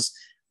companies, because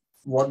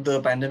what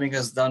the pandemic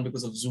has done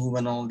because of Zoom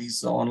and all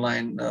these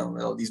online,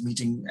 these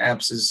meeting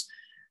apps is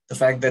the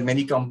fact that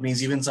many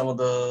companies, even some of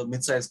the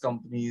mid-sized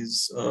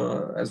companies,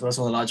 as well as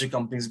some of the larger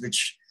companies,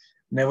 which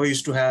never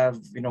used to have,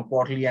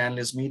 quarterly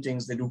analyst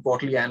meetings, they do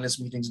quarterly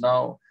analyst meetings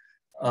now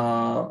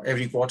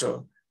every quarter.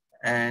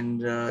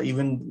 And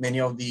even many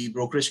of the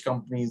brokerage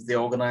companies, they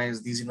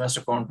organize these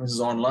investor conferences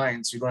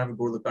online, so you don't have to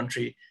go to the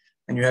country.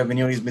 And you have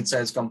many of these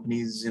mid-sized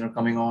companies,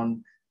 coming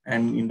on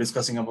and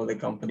discussing about their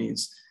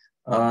companies.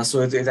 So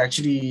it's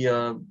actually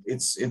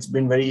it's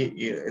been very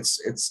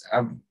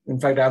in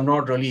fact I've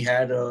not really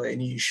had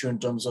any issue in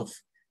terms of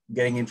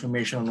getting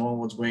information or knowing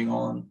what's going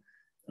on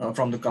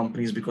from the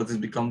companies, because it's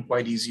become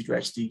quite easy to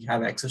actually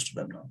have access to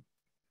them now.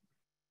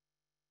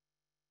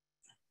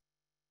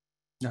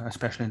 Yeah,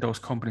 especially in those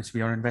companies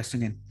we are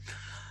investing in.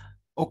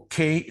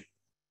 Okay,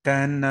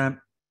 then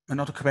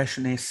another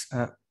question is,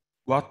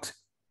 what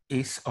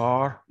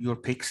are your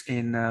picks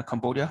in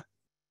Cambodia?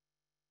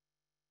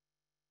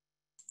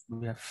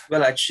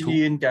 Well,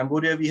 actually, in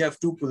Cambodia, we have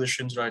two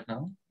positions right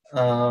now.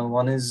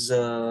 One is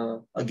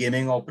a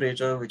gaming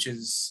operator, which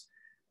is,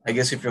 I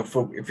guess, if you're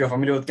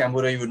familiar with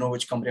Cambodia, you would know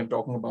which company I'm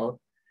talking about.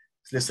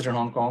 It's listed in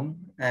Hong Kong.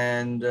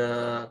 And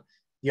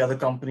the other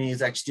company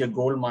is actually a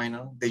gold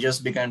miner. They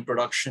just began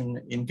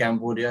production in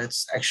Cambodia.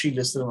 It's actually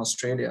listed in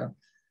Australia.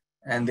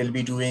 And they'll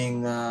be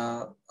doing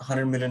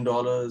 $100 million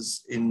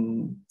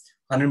in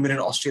 100 million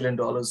Australian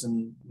dollars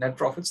in net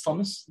profits.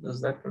 Thomas, is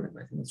that correct?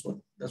 I think that's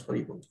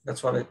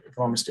what if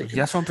I'm not mistaken.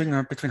 Yeah, something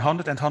between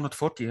 100 and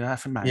 140, I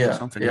have in mind. Yeah,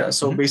 something. Yeah.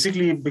 So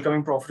basically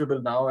becoming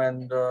profitable now,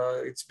 and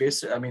it's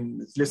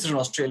listed in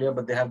Australia,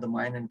 but they have the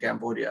mine in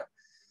Cambodia.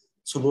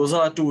 So those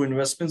are two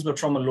investments, but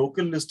from a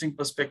local listing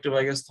perspective,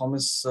 I guess,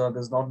 Thomas,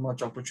 there's not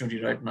much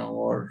opportunity right now,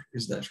 or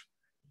is there?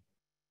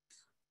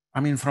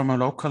 From a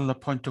local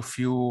point of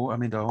view,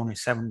 there are only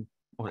 7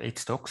 or 8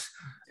 stocks,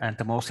 and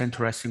the most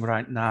interesting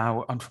right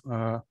now,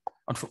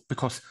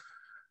 because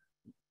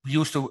we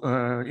used to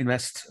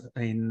invest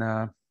in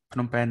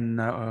Phnom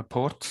Penh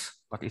port,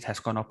 but it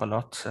has gone up a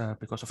lot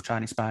because of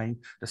Chinese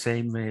buying. The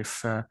same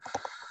with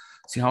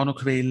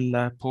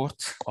Sihanoukville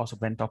port, also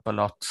went up a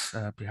lot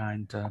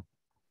behind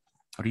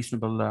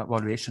reasonable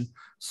valuation.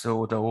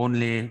 So the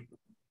only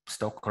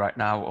stock right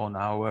now on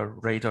our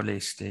radar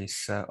list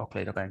is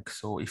Oklahoma Bank.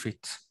 So if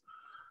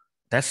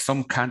there's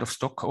some kind of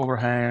stock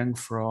overhang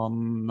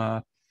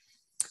from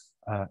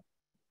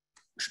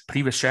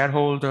previous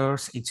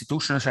shareholders,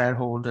 institutional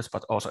shareholders,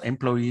 but also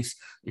employees,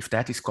 if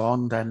that is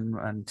gone, then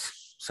and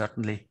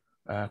certainly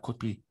could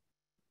be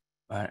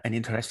an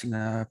interesting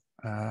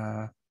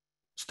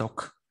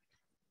stock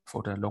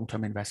for the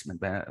long-term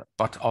investment.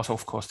 But also,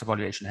 of course, the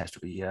valuation has to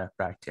be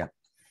right. Yeah.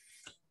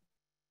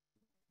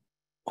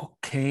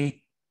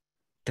 Okay,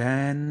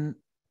 then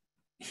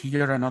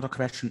here another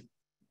question.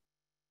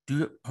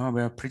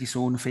 We're pretty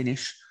soon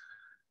finished.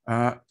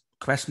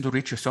 Question to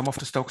Richard. Some of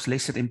the stocks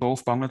listed in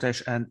both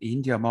Bangladesh and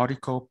India,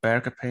 Marico,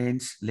 Berger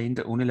Paints,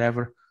 Linde,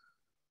 Unilever.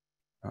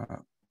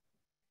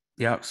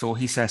 Yeah, so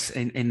he says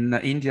in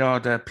India,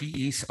 the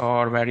PEs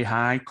are very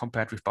high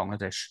compared with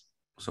Bangladesh.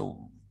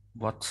 So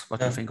what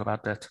do you think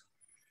about that?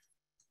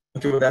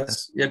 Okay, well,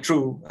 that's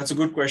true. That's a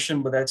good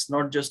question, but that's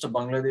not just a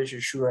Bangladesh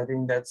issue. I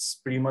think that's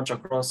pretty much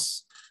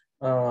across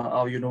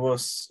our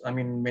universe.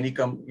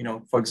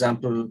 For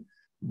example,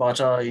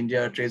 Bata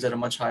India trades at a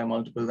much higher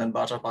multiple than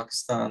Bata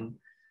Pakistan.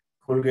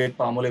 Colgate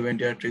Palmolive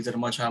India trades at a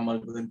much higher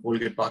multiple than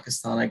Colgate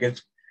Pakistan. I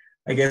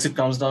guess it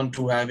comes down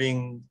to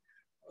having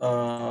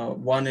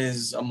one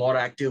is a more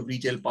active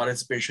retail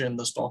participation in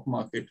the stock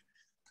market,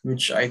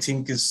 which I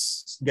think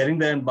is getting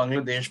there in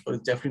Bangladesh, but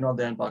it's definitely not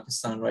there in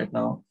Pakistan right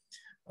now.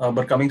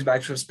 But coming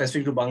back to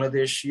specific to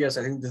Bangladesh, yes,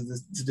 I think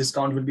this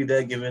discount will be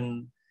there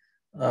given,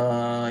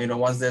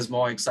 once there's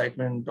more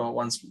excitement, or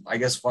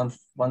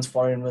once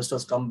foreign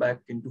investors come back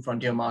into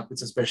frontier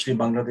markets, especially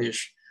Bangladesh,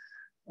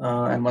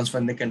 and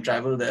when they can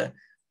travel there,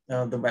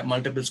 the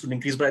multiples could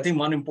increase. But I think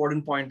one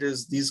important point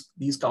is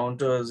these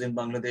counters in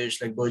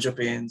Bangladesh, like Berger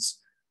Paints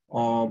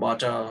or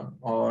Bata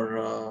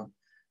or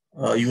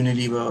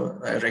Unilever,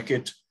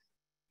 Reckitt,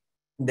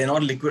 they're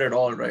not liquid at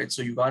all, right?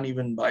 So you can't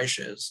even buy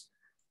shares.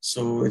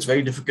 So it's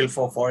very difficult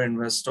for foreign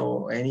investor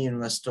or any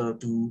investor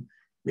to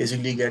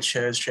basically get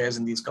shares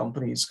in these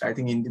companies. I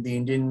think the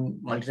Indian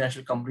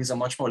multinational companies are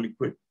much more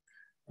liquid,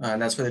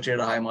 and that's why they trade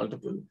a high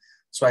multiple.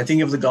 So I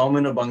think if the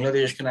government of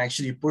Bangladesh can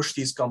actually push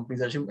these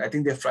companies, I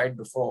think they've tried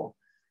before,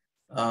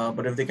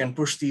 but if they can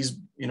push these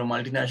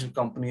multinational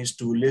companies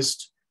to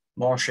list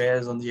more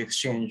shares on the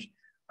exchange,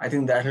 I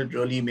think that would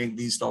really make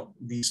these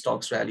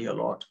stocks rally a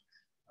lot.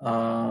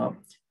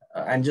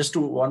 And just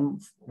to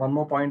one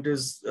more point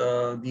is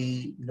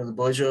the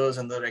Bergers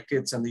and the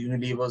Reckitts and the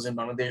Unilevers in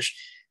Bangladesh,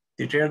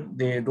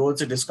 though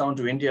it's a discount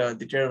to India,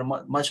 they trade a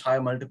much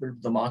higher multiple to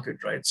the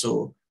market, right?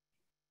 So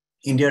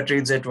India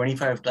trades at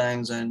 25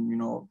 times,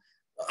 and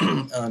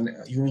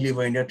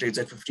Unilever India trades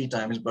at 50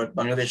 times, but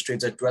Bangladesh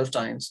trades at 12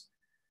 times,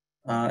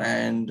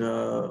 and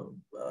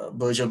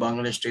Berger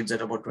Bangladesh trades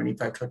at about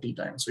 25-30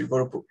 times. So you've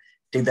got to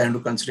take that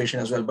into consideration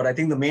as well. But I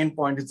think the main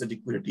point is the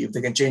liquidity. If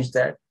they can change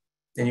that,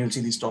 then you'll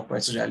see these stock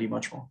prices rally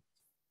much more.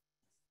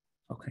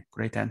 Okay,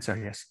 great answer,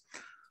 yes.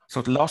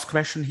 So the last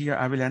question here,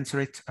 I will answer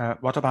it.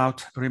 What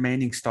about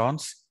remaining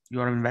stans? You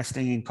are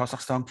investing in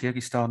Kazakhstan,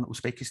 Kyrgyzstan,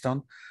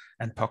 Uzbekistan,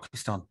 and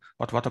Pakistan.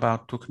 But what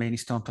about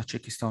Turkmenistan,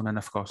 Tajikistan, and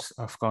of course,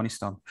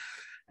 Afghanistan?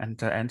 And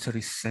the answer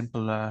is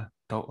simple.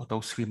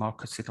 Those three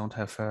markets, they don't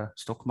have a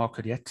stock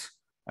market yet.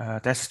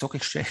 There's a stock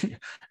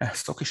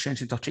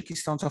exchange in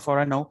Tajikistan so far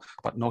I know,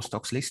 but no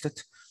stocks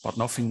listed, but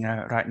nothing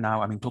right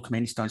now. I mean,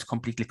 Turkmenistan is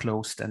completely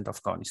closed, and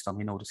Afghanistan,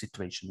 we know the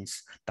situation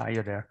is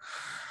dire there.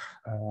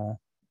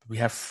 We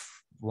have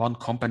one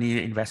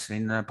company invested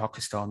in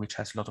Pakistan, which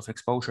has a lot of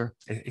exposure,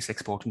 is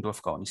exporting to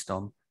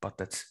Afghanistan, but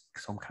that's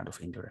some kind of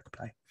indirect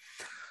play.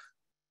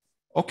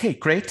 Okay,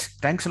 great.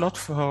 Thanks a lot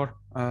for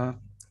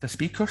the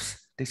speakers.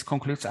 This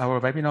concludes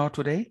our webinar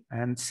today.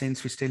 And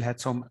since we still had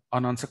some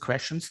unanswered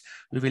questions,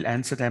 we will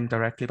answer them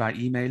directly by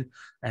email.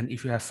 And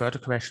if you have further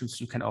questions,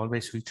 you can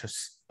always reach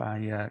us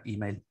by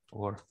email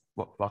or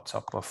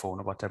WhatsApp or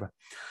phone or whatever.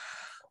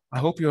 I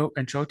hope you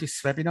enjoyed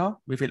this webinar.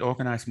 We will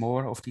organize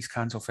more of these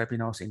kinds of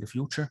webinars in the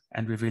future,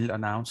 and we will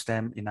announce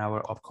them in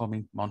our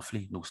upcoming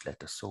monthly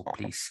newsletters. So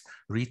please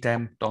read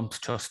them,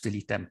 don't just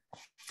delete them.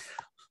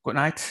 Good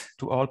night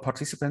to all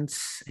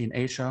participants in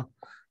Asia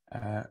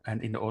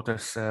and in the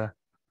other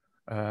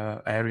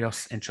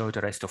areas. Enjoy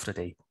the rest of the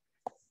day.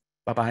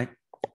 Bye-bye.